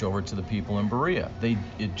branch over to the people in Berea.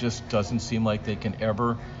 It just doesn't seem like they can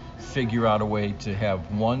ever figure out a way to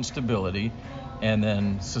have one, stability, and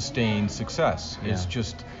then sustain success. Yeah. It's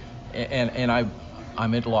just, and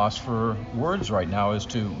I'm at loss for words right now as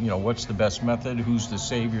to what's the best method, who's the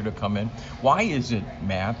savior to come in. Why is it,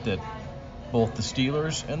 Matt, that both the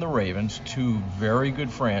Steelers and the Ravens, two very good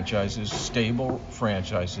franchises, stable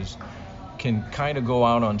franchises, can kind of go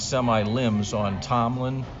out on semi-limbs on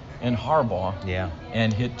Tomlin and Harbaugh,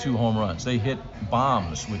 and hit 2 home runs? They hit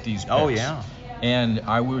bombs with these picks. Oh, yeah. And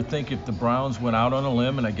I would think if the Browns went out on a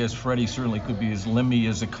limb, and I guess Freddie certainly could be as limby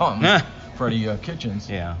as it comes, Freddie Kitchens,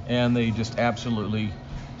 and they just absolutely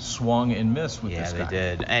swung and missed with this guy. Yeah, they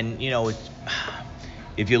did. And,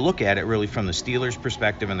 if you look at it really from the Steelers'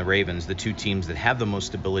 perspective and the Ravens, the two teams that have the most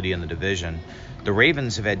stability in the division, the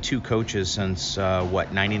Ravens have had 2 coaches since,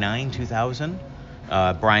 99, 2000?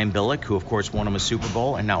 Brian Billick, who, of course, won him a Super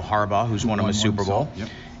Bowl, and now Harbaugh, who's won him a Super Bowl. Yep.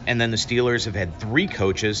 And then the Steelers have had 3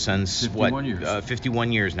 coaches since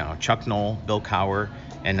 51 years now. Chuck Noll, Bill Cowher,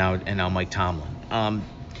 and now Mike Tomlin.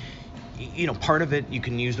 Part of it, you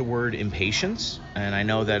can use the word impatience, and I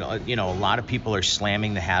know that a lot of people are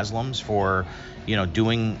slamming the Haslams for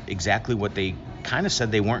doing exactly what they kind of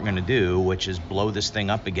said they weren't going to do, which is blow this thing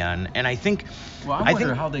up again. And I think, I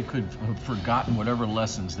wonder how they could have forgotten whatever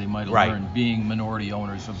lessons they might have learned being minority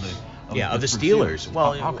owners of the Pittsburgh Steelers.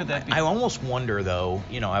 Well, how could that be? I almost wonder, though,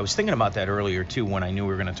 I was thinking about that earlier, too, when I knew we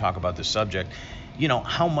were going to talk about this subject.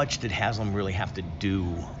 How much did Haslam really have to do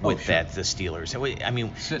with the Steelers? I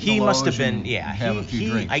mean, he must have been, have a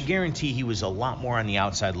few drinks. I guarantee he was a lot more on the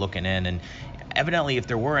outside looking in, and evidently, if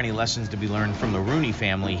there were any lessons to be learned from the Rooney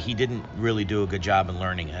family, he didn't really do a good job in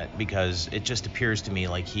learning it, because it just appears to me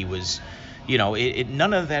like he was,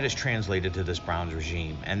 none of that is translated to this Browns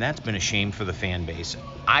regime, and that's been a shame for the fan base.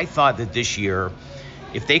 I thought that this year,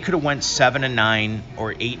 if they could have went 7-9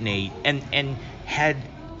 or 8-8 and had,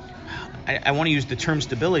 I want to use the term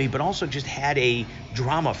stability, but also just had a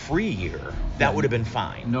drama-free year, that would have been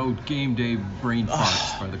fine. No game day brain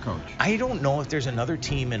farts by the coach. I don't know if there's another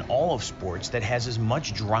team in all of sports that has as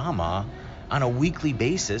much drama on a weekly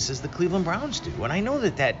basis as the Cleveland Browns do. And I know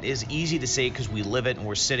that is easy to say because we live it and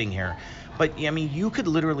we're sitting here. But, I mean, you could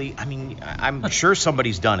literally, I'm sure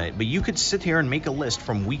somebody's done it, but you could sit here and make a list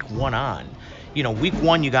from week 1 on. Week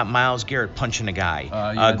 1 you got Myles Garrett punching a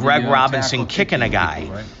guy, Greg Robinson kicking a guy.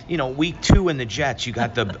 People, right? Week 2 in the Jets you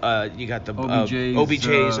got the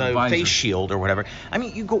OBJ's face shield or whatever. I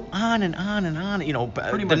mean, you go on and on and on.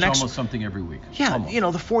 Pretty much almost something every week. Yeah, almost.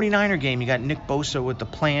 The 49er game you got Nick Bosa with the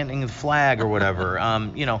planting the flag or whatever.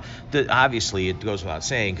 Obviously it goes without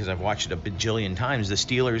saying because I've watched it a bajillion times. The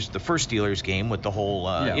first Steelers game with the whole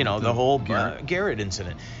the whole Garrett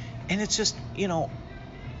incident, and it's just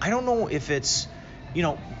I don't know if it's,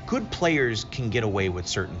 good players can get away with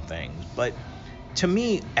certain things, but to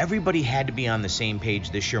me, everybody had to be on the same page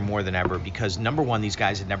this year more than ever because, number one, these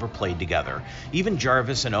guys had never played together. Even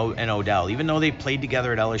Jarvis and Odell, even though they played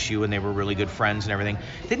together at LSU and they were really good friends and everything,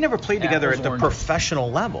 they'd never played together at the professional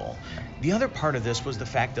level. The other part of this was the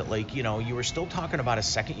fact that, you were still talking about a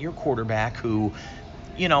second-year quarterback who,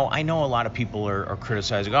 I know a lot of people are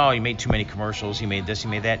criticizing, he made too many commercials, he made this, he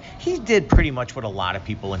made that. He did pretty much what a lot of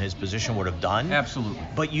people in his position would have done. Absolutely.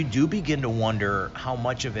 But you do begin to wonder how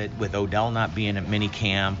much of it, with Odell not being at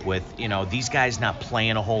minicamp, with, these guys not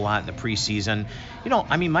playing a whole lot in the preseason.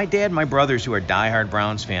 My dad and my brothers who are diehard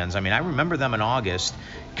Browns fans, I remember them in August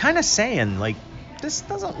kind of saying, this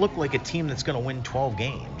doesn't look like a team that's going to win 12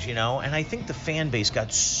 games, and I think the fan base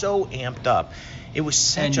got so amped up. It was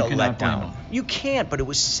such a letdown. You can't, but it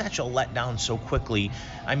was such a letdown so quickly.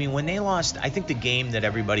 When they lost, I think the game that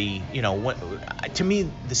everybody, to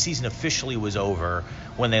me, the season officially was over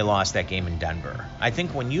when they lost that game in Denver. I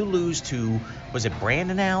think when you lose to, was it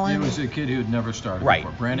Brandon Allen? It was a kid who had never started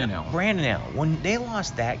before, Brandon Allen. Brandon Allen. When they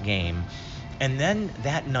lost that game, and then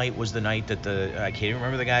that night was the night that I can't even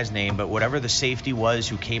remember the guy's name, but whatever the safety was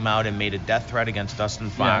who came out and made a death threat against Dustin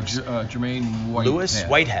Fox. Jermaine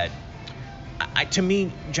Whitehead. To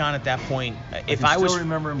me, John, at that point, I still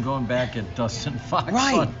remember him going back at Dustin Fox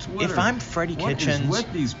on Twitter. If I'm Freddie Kitchens, what is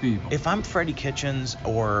with these people? If I'm Freddie Kitchens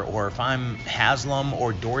or if I'm Haslam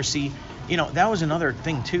or Dorsey, that was another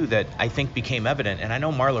thing too that I think became evident. And I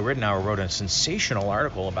know Marla Ridenour wrote a sensational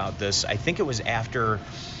article about this. I think it was after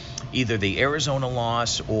either the Arizona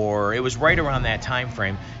loss or it was right around that time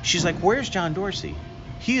frame. She's like, "Where's John Dorsey?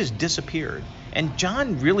 He has disappeared." And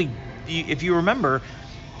John really, if you remember,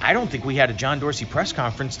 I don't think we had a John Dorsey press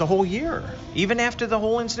conference the whole year, even after the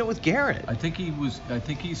whole incident with Garrett. I think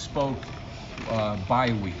he spoke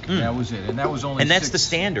bye week. That was it, and that was only. And that's the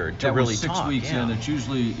standard to really talk. That was 6 weeks, and it's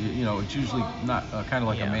usually not kind of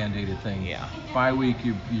like a mandated thing. Yeah. Bye week,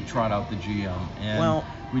 you trot out the GM, and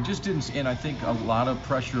we just didn't. And I think a lot of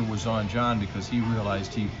pressure was on John because he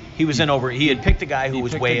realized he was in over. He had picked a guy who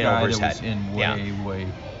was way in over his head. Way.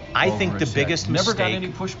 I think the biggest mistake. Never got any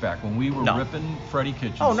pushback when we were ripping Freddie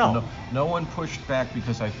Kitchens. Oh, no. No one pushed back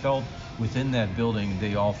because I felt within that building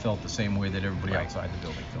they all felt the same way that everybody outside the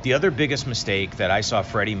building felt. The other biggest mistake that I saw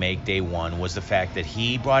Freddie make day one was the fact that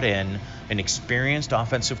he brought in an experienced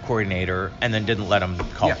offensive coordinator and then didn't let him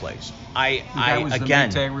call plays. That was the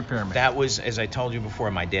Maytag repairman. That was, as I told you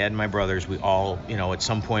before, my dad and my brothers, we all, at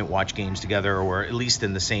some point watch games together or at least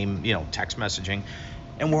in the same, text messaging.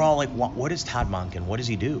 And we're all like, what is Todd Monken? What does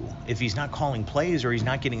he do? If he's not calling plays or he's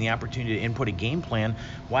not getting the opportunity to input a game plan,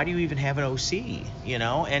 why do you even have an OC?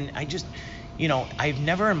 And I just, I've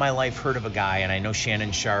never in my life heard of a guy, and I know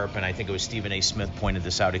Shannon Sharp and I think it was Stephen A. Smith pointed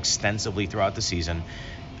this out extensively throughout the season,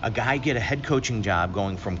 a guy get a head coaching job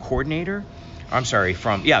going from position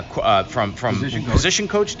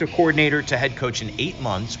coach to coordinator to head coach in 8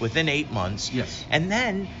 months, within 8 months. Yes. And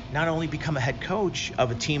then not only become a head coach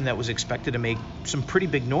of a team that was expected to make some pretty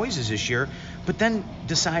big noises this year, but then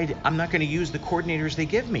decide I'm not going to use the coordinators they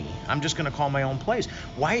give me. I'm just going to call my own plays.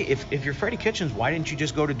 Why, if you're Freddie Kitchens, why didn't you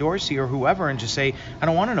just go to Dorsey or whoever and just say, I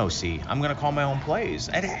don't want an OC. I'm going to call my own plays.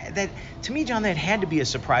 That to me, John, that had to be a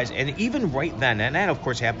surprise. And even right then, and that of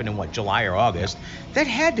course happened in July or August, that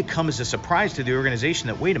had to come as a surprise to the organization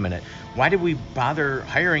that, wait a minute, why did we bother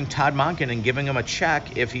hiring Todd Monken and giving him a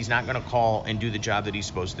check if he's not going to call and do the job that he's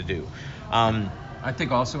supposed to do? I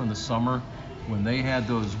think also in the summer, when they had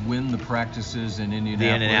those win the practices in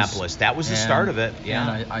Indianapolis. That was the start of it.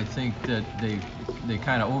 Yeah. And I think that they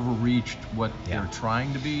kind of overreached what they're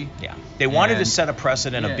trying to be. Yeah. They wanted to set a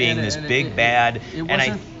precedent of being this big bad.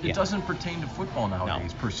 It doesn't pertain to football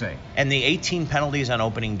nowadays per se. And the 18 penalties on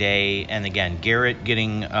opening day, and again, Garrett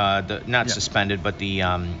getting suspended, but the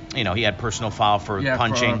he had personal foul for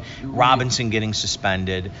punching. Robinson getting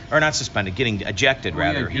suspended, or not suspended, getting ejected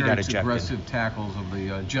rather. He got ejected. Aggressive tackles of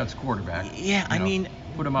the Jets quarterback. Yeah, I mean,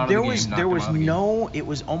 put him out of the game, it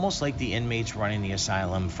was almost like the inmates running the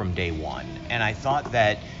asylum from day one. And I thought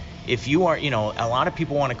that if you are, a lot of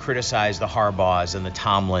people want to criticize the Harbaughs and the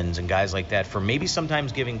Tomlins and guys like that for maybe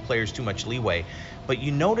sometimes giving players too much leeway. But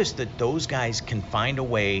you notice that those guys can find a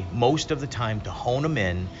way most of the time to hone them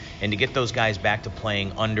in and to get those guys back to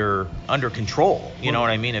playing under control. You know what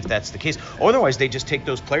I mean? If that's the case. Otherwise, they just take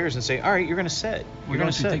those players and say, all right, you're going to sit. You're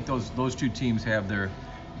going to sit. I think those two teams have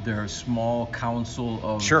their small council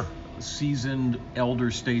of seasoned elder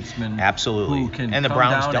statesmen absolutely who can and the come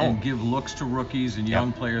Browns down don't and give looks to rookies and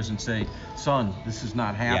young players and say, son, this is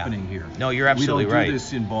not happening here. No, you're absolutely right. We don't do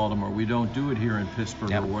this in Baltimore. We don't do it here in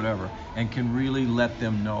Pittsburgh or whatever, and can really let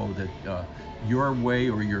them know that your way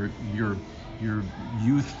or your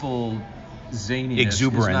youthful zaniness,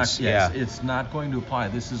 exuberance, it's not going to apply.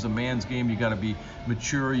 This is a man's game. You got to be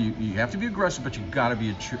mature. You have to be aggressive, but you got to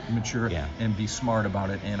be mature and be smart about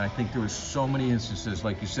it. And I think there was so many instances,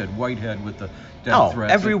 like you said, Whitehead with the death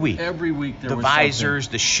threats. Every week there the was visors,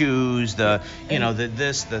 something. The shoes, the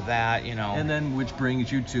this, the that, And then which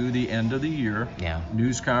brings you to the end of the year.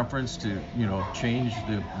 News conference to change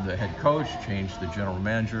the head coach, change the general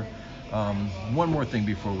manager. One more thing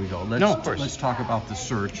before we go. Let's talk about the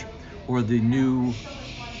search. Or the new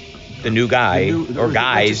guy, or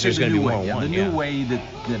guys, there's going to be more than one. The new way that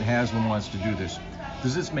Haslam wants to do this.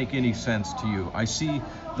 Does this make any sense to you? I see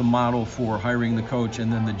the model for hiring the coach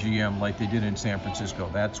and then the GM like they did in San Francisco.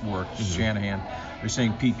 That's worked. Mm-hmm. Shanahan. They're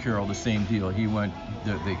saying Pete Carroll, the same deal. They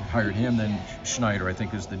hired him, then Schneider, I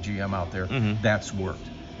think, is the GM out there. Mm-hmm. That's worked.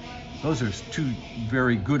 Those are two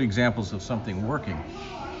very good examples of something working.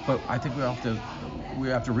 But I think we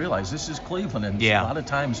have to realize this is Cleveland, and a lot of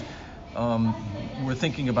times we're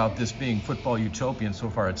thinking about this being football utopian. So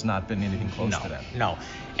far, it's not been anything close to that. No.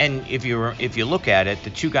 And if you look at it, the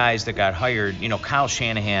two guys that got hired, Kyle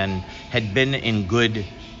Shanahan had been in good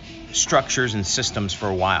structures and systems for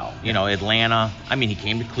a while. Atlanta, he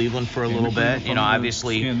came to Cleveland for a little bit,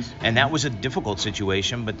 obviously, Skins. And that was a difficult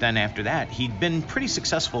situation, but then after that, he'd been pretty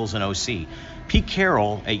successful as an OC. Pete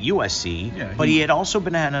Carroll at USC, but he had also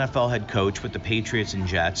been an NFL head coach with the Patriots and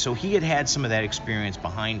Jets, so he had some of that experience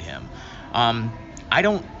behind him. I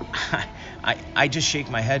just shake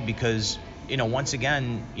my head because, once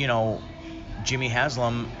again, Jimmy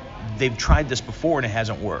Haslam, they've tried this before and it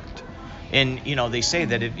hasn't worked. And, they say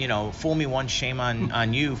that if, fool me once, shame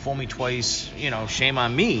on you, fool me twice, shame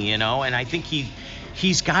on me, and I think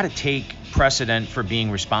he's got to take precedent for being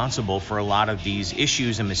responsible for a lot of these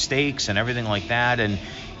issues and mistakes and everything like that. And,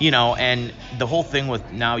 and the whole thing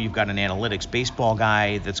with now you've got an analytics baseball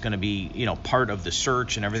guy that's going to be, part of the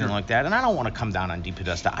search and everything like that. And I don't want to come down on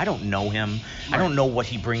DePodesta. I don't know him. Right. I don't know what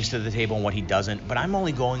he brings to the table and what he doesn't, but I'm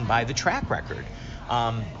only going by the track record.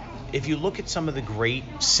 If you look at some of the great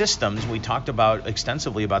systems, we talked about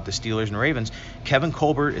extensively about the Steelers and Ravens. Kevin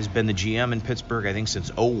Colbert has been the GM in Pittsburgh, I think, since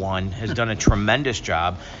 2001, has done a tremendous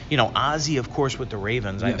job. Ozzie, of course, with the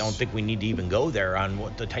Ravens. Yes. I don't think we need to even go there on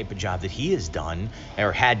what the type of job that he has done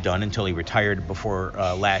or had done until he retired before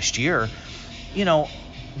last year.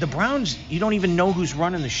 The Browns, you don't even know who's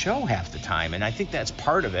running the show half the time, and I think that's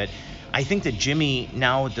part of it. I think that Jimmy,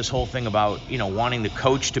 now with this whole thing about, wanting the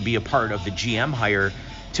coach to be a part of the GM hire,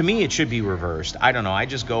 to me, it should be reversed. I don't know. I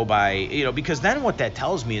just go by, because then what that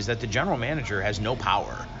tells me is that the general manager has no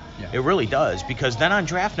power. Yeah. It really does, because then on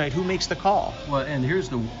draft night, who makes the call? Well, and here's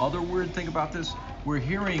the other weird thing about this. We're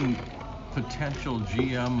hearing potential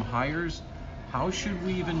GM hires. How should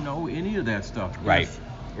we even know any of that stuff? Right.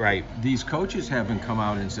 These coaches haven't come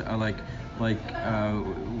out and said,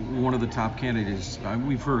 one of the top candidates.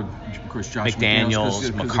 We've heard of course, Josh McDaniels,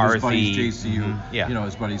 because McCarthy, of his buddies, JCU, yeah. You know,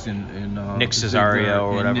 his buddies in Nick Caserio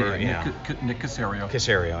or whatever. Nick Caserio.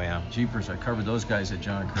 Caserio, yeah. Jeepers, I covered those guys at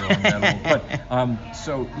John Carroll and that but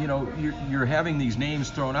so you know, you're having these names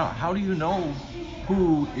thrown out. How do you know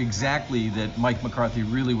who exactly that Mike McCarthy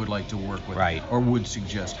really would like to work with, right, or would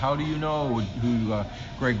suggest? How do you know who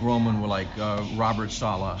Greg Roman would like, Robert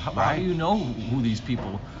Saleh? How do you know who these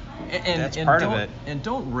people? That's part of it. And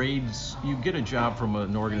don't raid. You get a job from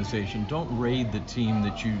an organization. Don't raid the team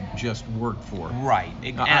that you just worked for. Right.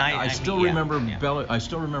 I still remember I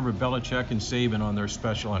still remember Belichick and Saban on their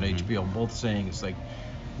special on HBO, both saying it's like,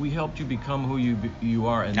 we helped you become who you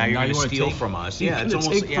are, and now you're going to steal take from us. Yeah, it's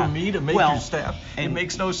almost take from me to make your staff. It and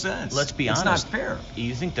makes no sense. Let's be honest. It's not fair.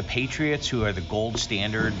 You think the Patriots, who are the gold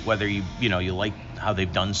standard, whether you like how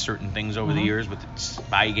they've done certain things over the years with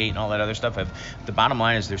Spygate and all that other stuff, the bottom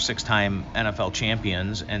line is they're 6-time NFL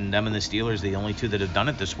champions, and them and the Steelers, the only two that have done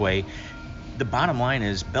it this way. The bottom line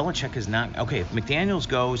is Belichick is not okay. If McDaniels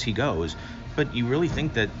goes, he goes. But you really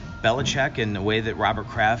think that Belichick and the way that Robert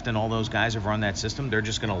Kraft and all those guys have run that system, they're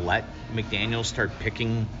just going to let McDaniels start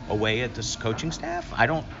picking away at this coaching staff?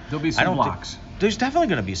 There'll be some blocks. There's definitely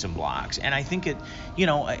going to be some blocks, and I think there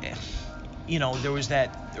was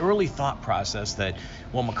that early thought process that,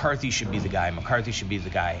 well, McCarthy should be the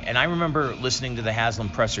guy. And I remember listening to the Haslam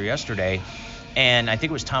presser yesterday, and I think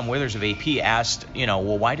it was Tom Withers of AP asked,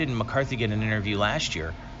 well, why didn't McCarthy get an interview last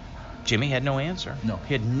year? Jimmy had no answer. No.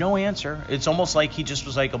 He had no answer. It's almost like he just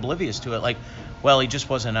was like oblivious to it. Like, well, he just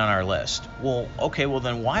wasn't on our list. Well, okay, well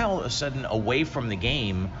then why all of a sudden away from the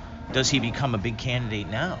game does he become a big candidate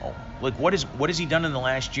now? Like, what has he done in the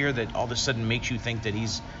last year that all of a sudden makes you think that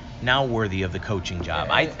he's now worthy of the coaching job?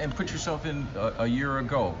 And put yourself in a year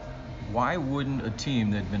ago. Why wouldn't a team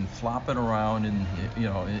that had been flopping around in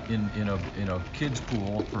a kids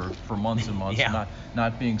pool for months and months,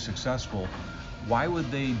 not being successful? Why would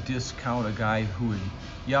they discount a guy who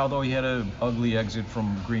although he had an ugly exit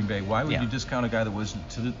from Green Bay, why would you discount a guy that was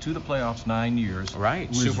to the playoffs 9 years, right?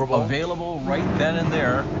 Was Super Bowl, available right then and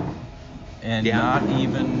there, and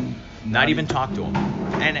not even talk to him?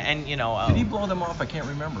 And did he blow them off? I can't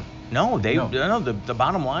remember. No, the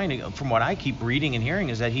bottom line, from what I keep reading and hearing,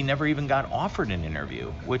 is that he never even got offered an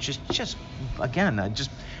interview, which is just, again, that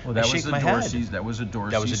was a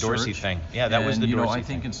Dorsey thing. Yeah, that was the Dorsey thing. I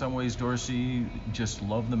think in some ways Dorsey just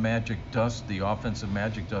loved the magic dust, the offensive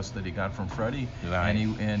magic dust that he got from Freddie, right.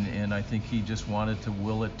 and I think he just wanted to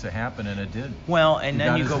will it to happen, and it did. Well, and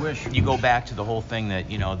then you go back to the whole thing that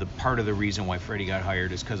the part of the reason why Freddie got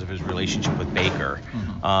hired is because of his relationship with Baker,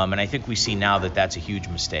 and I think we see now that that's a huge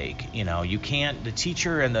mistake. You can't. The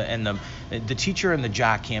teacher and the teacher and the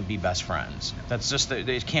jock can't be best friends. That's just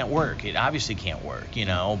it can't work. It obviously can't work.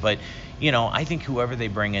 But I think whoever they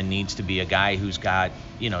bring in needs to be a guy who's got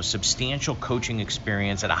substantial coaching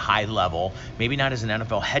experience at a high level. Maybe not as an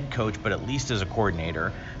NFL head coach, but at least as a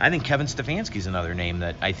coordinator. I think Kevin Stefanski's another name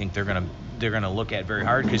that I think they're gonna look at very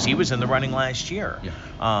hard because he was in the running last year.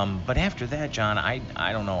 Yeah. But after that, John,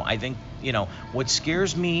 I don't know. I think what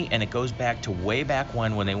scares me, and it goes back to way back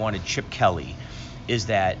when they wanted Chip Kelly, is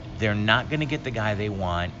that they're not going to get the guy they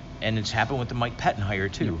want, and it's happened with the Mike Pettin hire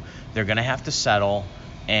too. Yeah. They're going to have to settle,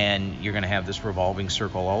 and you're going to have this revolving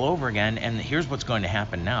circle all over again. And here's what's going to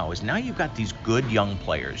happen now is now you've got these good young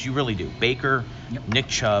players. You really do. Baker, Nick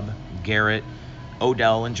Chubb, Garrett,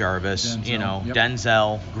 Odell and Jarvis,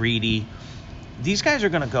 Denzel, Greedy. These guys are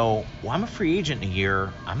going to go, well, I'm a free agent in a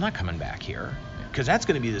year. I'm not coming back here. Because that's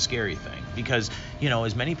going to be the scary thing. Because,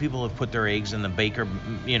 as many people have put their eggs in the Baker,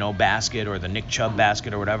 basket or the Nick Chubb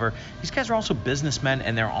basket or whatever, these guys are also businessmen,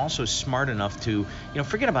 and they're also smart enough to,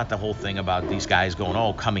 forget about the whole thing about these guys going,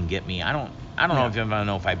 oh, come and get me. I don't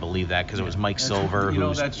know if I believe that because it was Mike Silver.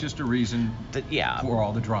 That's just a reason for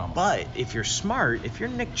all the drama. But if you're smart, if you're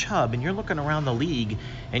Nick Chubb and you're looking around the league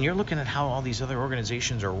and you're looking at how all these other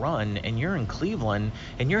organizations are run, and you're in Cleveland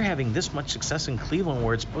and you're having this much success in Cleveland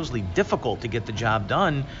where it's supposedly difficult to get the job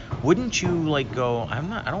done, wouldn't you go, I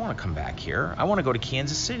don't want to come back here. I want to go to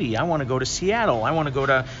Kansas City. I want to go to Seattle. I want to go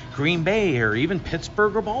to Green Bay or even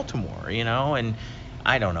Pittsburgh or Baltimore, and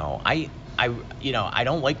I don't know. I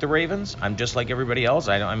don't like the Ravens. I'm just like everybody else.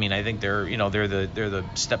 I think they're the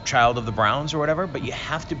stepchild of the Browns or whatever. But you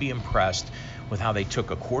have to be impressed with how they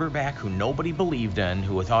took a quarterback who nobody believed in,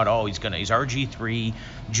 who thought, oh, he's RG3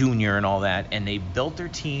 Junior and all that, and they built their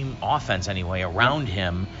team, offense anyway, around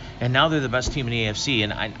him. And now they're the best team in the AFC,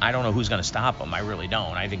 and I don't know who's going to stop them. I really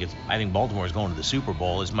don't. I think Baltimore is going to the Super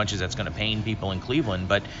Bowl as much as that's going to pain people in Cleveland.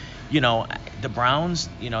 But the Browns,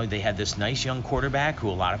 they had this nice young quarterback who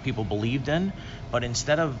a lot of people believed in, but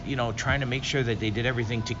instead of, trying to make sure that they did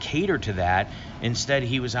everything to cater to that, instead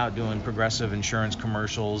he was out doing Progressive insurance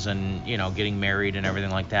commercials and, getting married and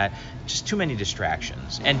everything like that. Just too many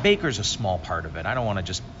distractions. And Baker's a small part of it. I don't want to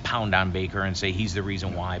just pound on Baker and say he's the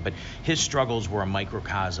reason why, but his struggles were a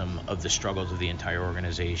microcosm of the struggles of the entire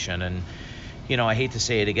organization. And I hate to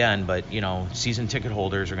say it again, but, season ticket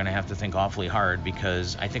holders are going to have to think awfully hard,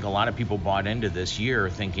 because I think a lot of people bought into this year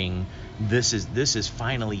thinking this is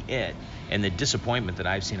finally it. And the disappointment that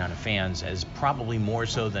I've seen out of fans is probably more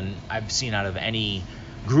so than I've seen out of any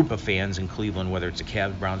group of fans in Cleveland, whether it's the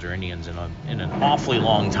Cavs, Browns, or Indians, in an awfully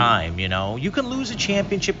long time. You can lose a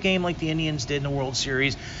championship game like the Indians did in the World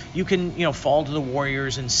Series. You can, fall to the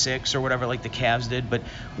Warriors in 6 or whatever like the Cavs did. But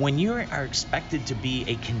when you are expected to be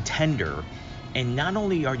a contender, and not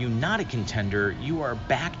only are you not a contender, you are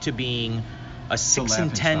back to being a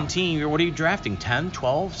 6-10 team. What are you drafting? 10,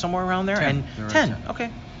 12, somewhere around there? 10. And 10. Okay.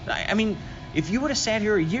 I mean, if you would have sat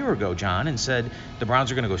here a year ago, John, and said the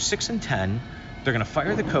Browns are going to go 6-10, they're going to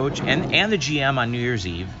fire the coach and the GM on New Year's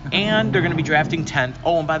Eve, and they're going to be drafting 10th.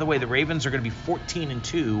 Oh, and by the way, the Ravens are going to be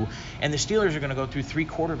 14-2, and the Steelers are going to go through 3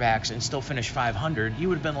 quarterbacks and still finish 500. You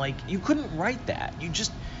would have been like, you couldn't write that. You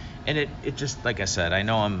just. And it just, like I said, I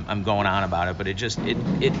know I'm going on about it, but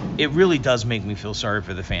it really does make me feel sorry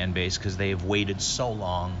for the fan base, because they have waited so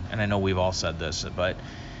long. And I know we've all said this, but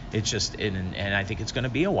it's just, and I think it's going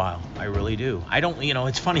to be a while. I really do. I don't,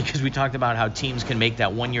 it's funny because we talked about how teams can make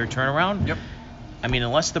that 1-year turnaround. Yep. I mean,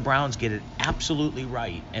 unless the Browns get it absolutely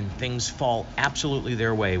right and things fall absolutely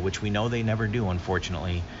their way, which we know they never do,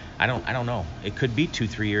 unfortunately, I don't know. It could be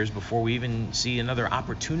 2-3 years before we even see another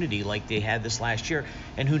opportunity like they had this last year.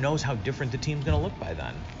 And who knows how different the team's going to look by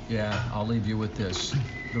then. Yeah, I'll leave you with this.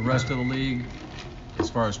 The rest of the league,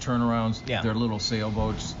 as far as turnarounds, they're little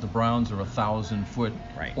sailboats. The Browns are a 1,000-foot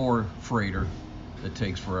or freighter that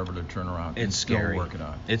takes forever to turn around. It's scary. Still working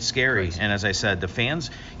on. It's scary. Crazy. And as I said, the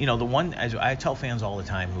fans, I tell fans all the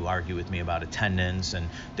time who argue with me about attendance and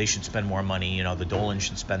they should spend more money, the Dolan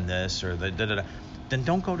should spend this or the da-da-da. Then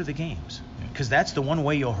don't go to the games, because that's the one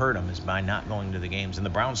way you'll hurt them, is by not going to the games. And the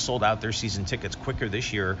Browns sold out their season tickets quicker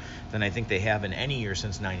this year than I think they have in any year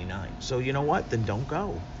since '99. So you know what? Then don't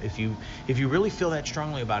go. If you really feel that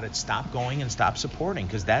strongly about it, stop going and stop supporting,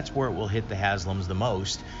 because that's where it will hit the Haslams the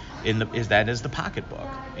most. Is the pocketbook.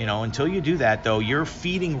 Until you do that, though, you're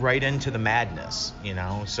feeding right into the madness.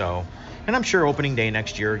 So. And I'm sure opening day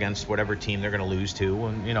next year against whatever team they're going to lose to,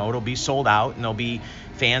 and it'll be sold out, and there'll be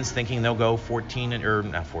fans thinking they'll go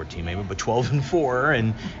 12-4,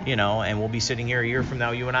 and and we'll be sitting here a year from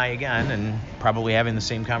now, you and I again, and probably having the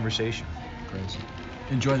same conversation. Crazy.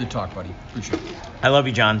 Enjoy the talk, buddy. Appreciate it. I love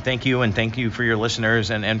you, John. Thank you, and thank you for your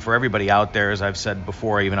listeners and for everybody out there, as I've said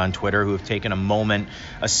before, even on Twitter, who have taken a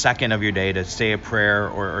second of your day to say a prayer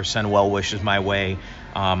or send well wishes my way.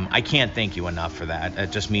 I can't thank you enough for that.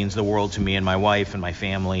 It just means the world to me and my wife and my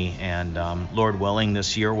family. And Lord willing,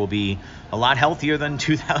 this year will be a lot healthier than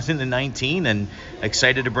 2019. And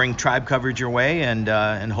excited to bring Tribe coverage your way,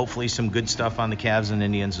 and hopefully some good stuff on the Cavs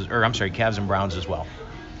and Browns as well.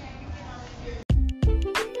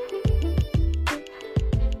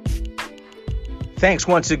 Thanks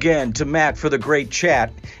once again to Matt for the great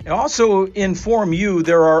chat. And also inform you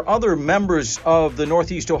there are other members of the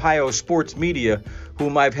Northeast Ohio sports media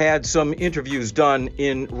whom I've had some interviews done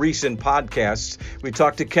in recent podcasts. We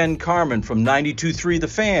talked to Ken Carman from 92.3 The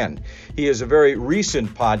Fan. He has a very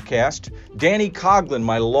recent podcast. Danny Coughlin,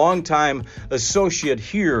 my longtime associate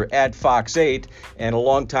here at Fox 8 and a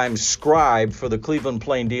longtime scribe for the Cleveland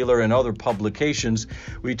Plain Dealer and other publications.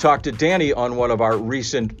 We talked to Danny on one of our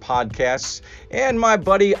recent podcasts. And my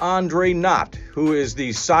buddy Andre Knott, who is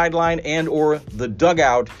the sideline and or the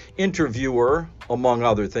dugout interviewer, among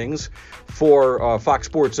other things, for Fox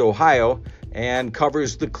Sports Ohio and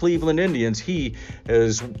covers the Cleveland Indians. He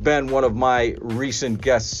has been one of my recent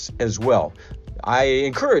guests as well. I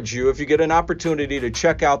encourage you, if you get an opportunity, to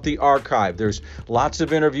check out the archive. There's lots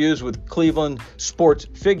of interviews with Cleveland sports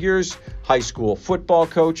figures, high school football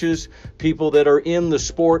coaches, people that are in the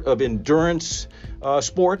sport of endurance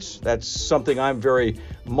sports. That's something I'm very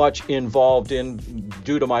much involved in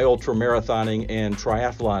due to my ultramarathoning and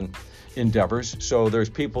triathlon endeavors. So there's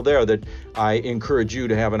people there that I encourage you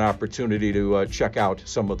to have an opportunity to check out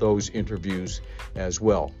some of those interviews as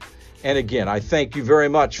well. And again, I thank you very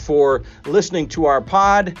much for listening to our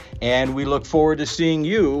pod, and we look forward to seeing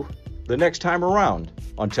you the next time around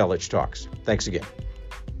on Telich Talks. Thanks again.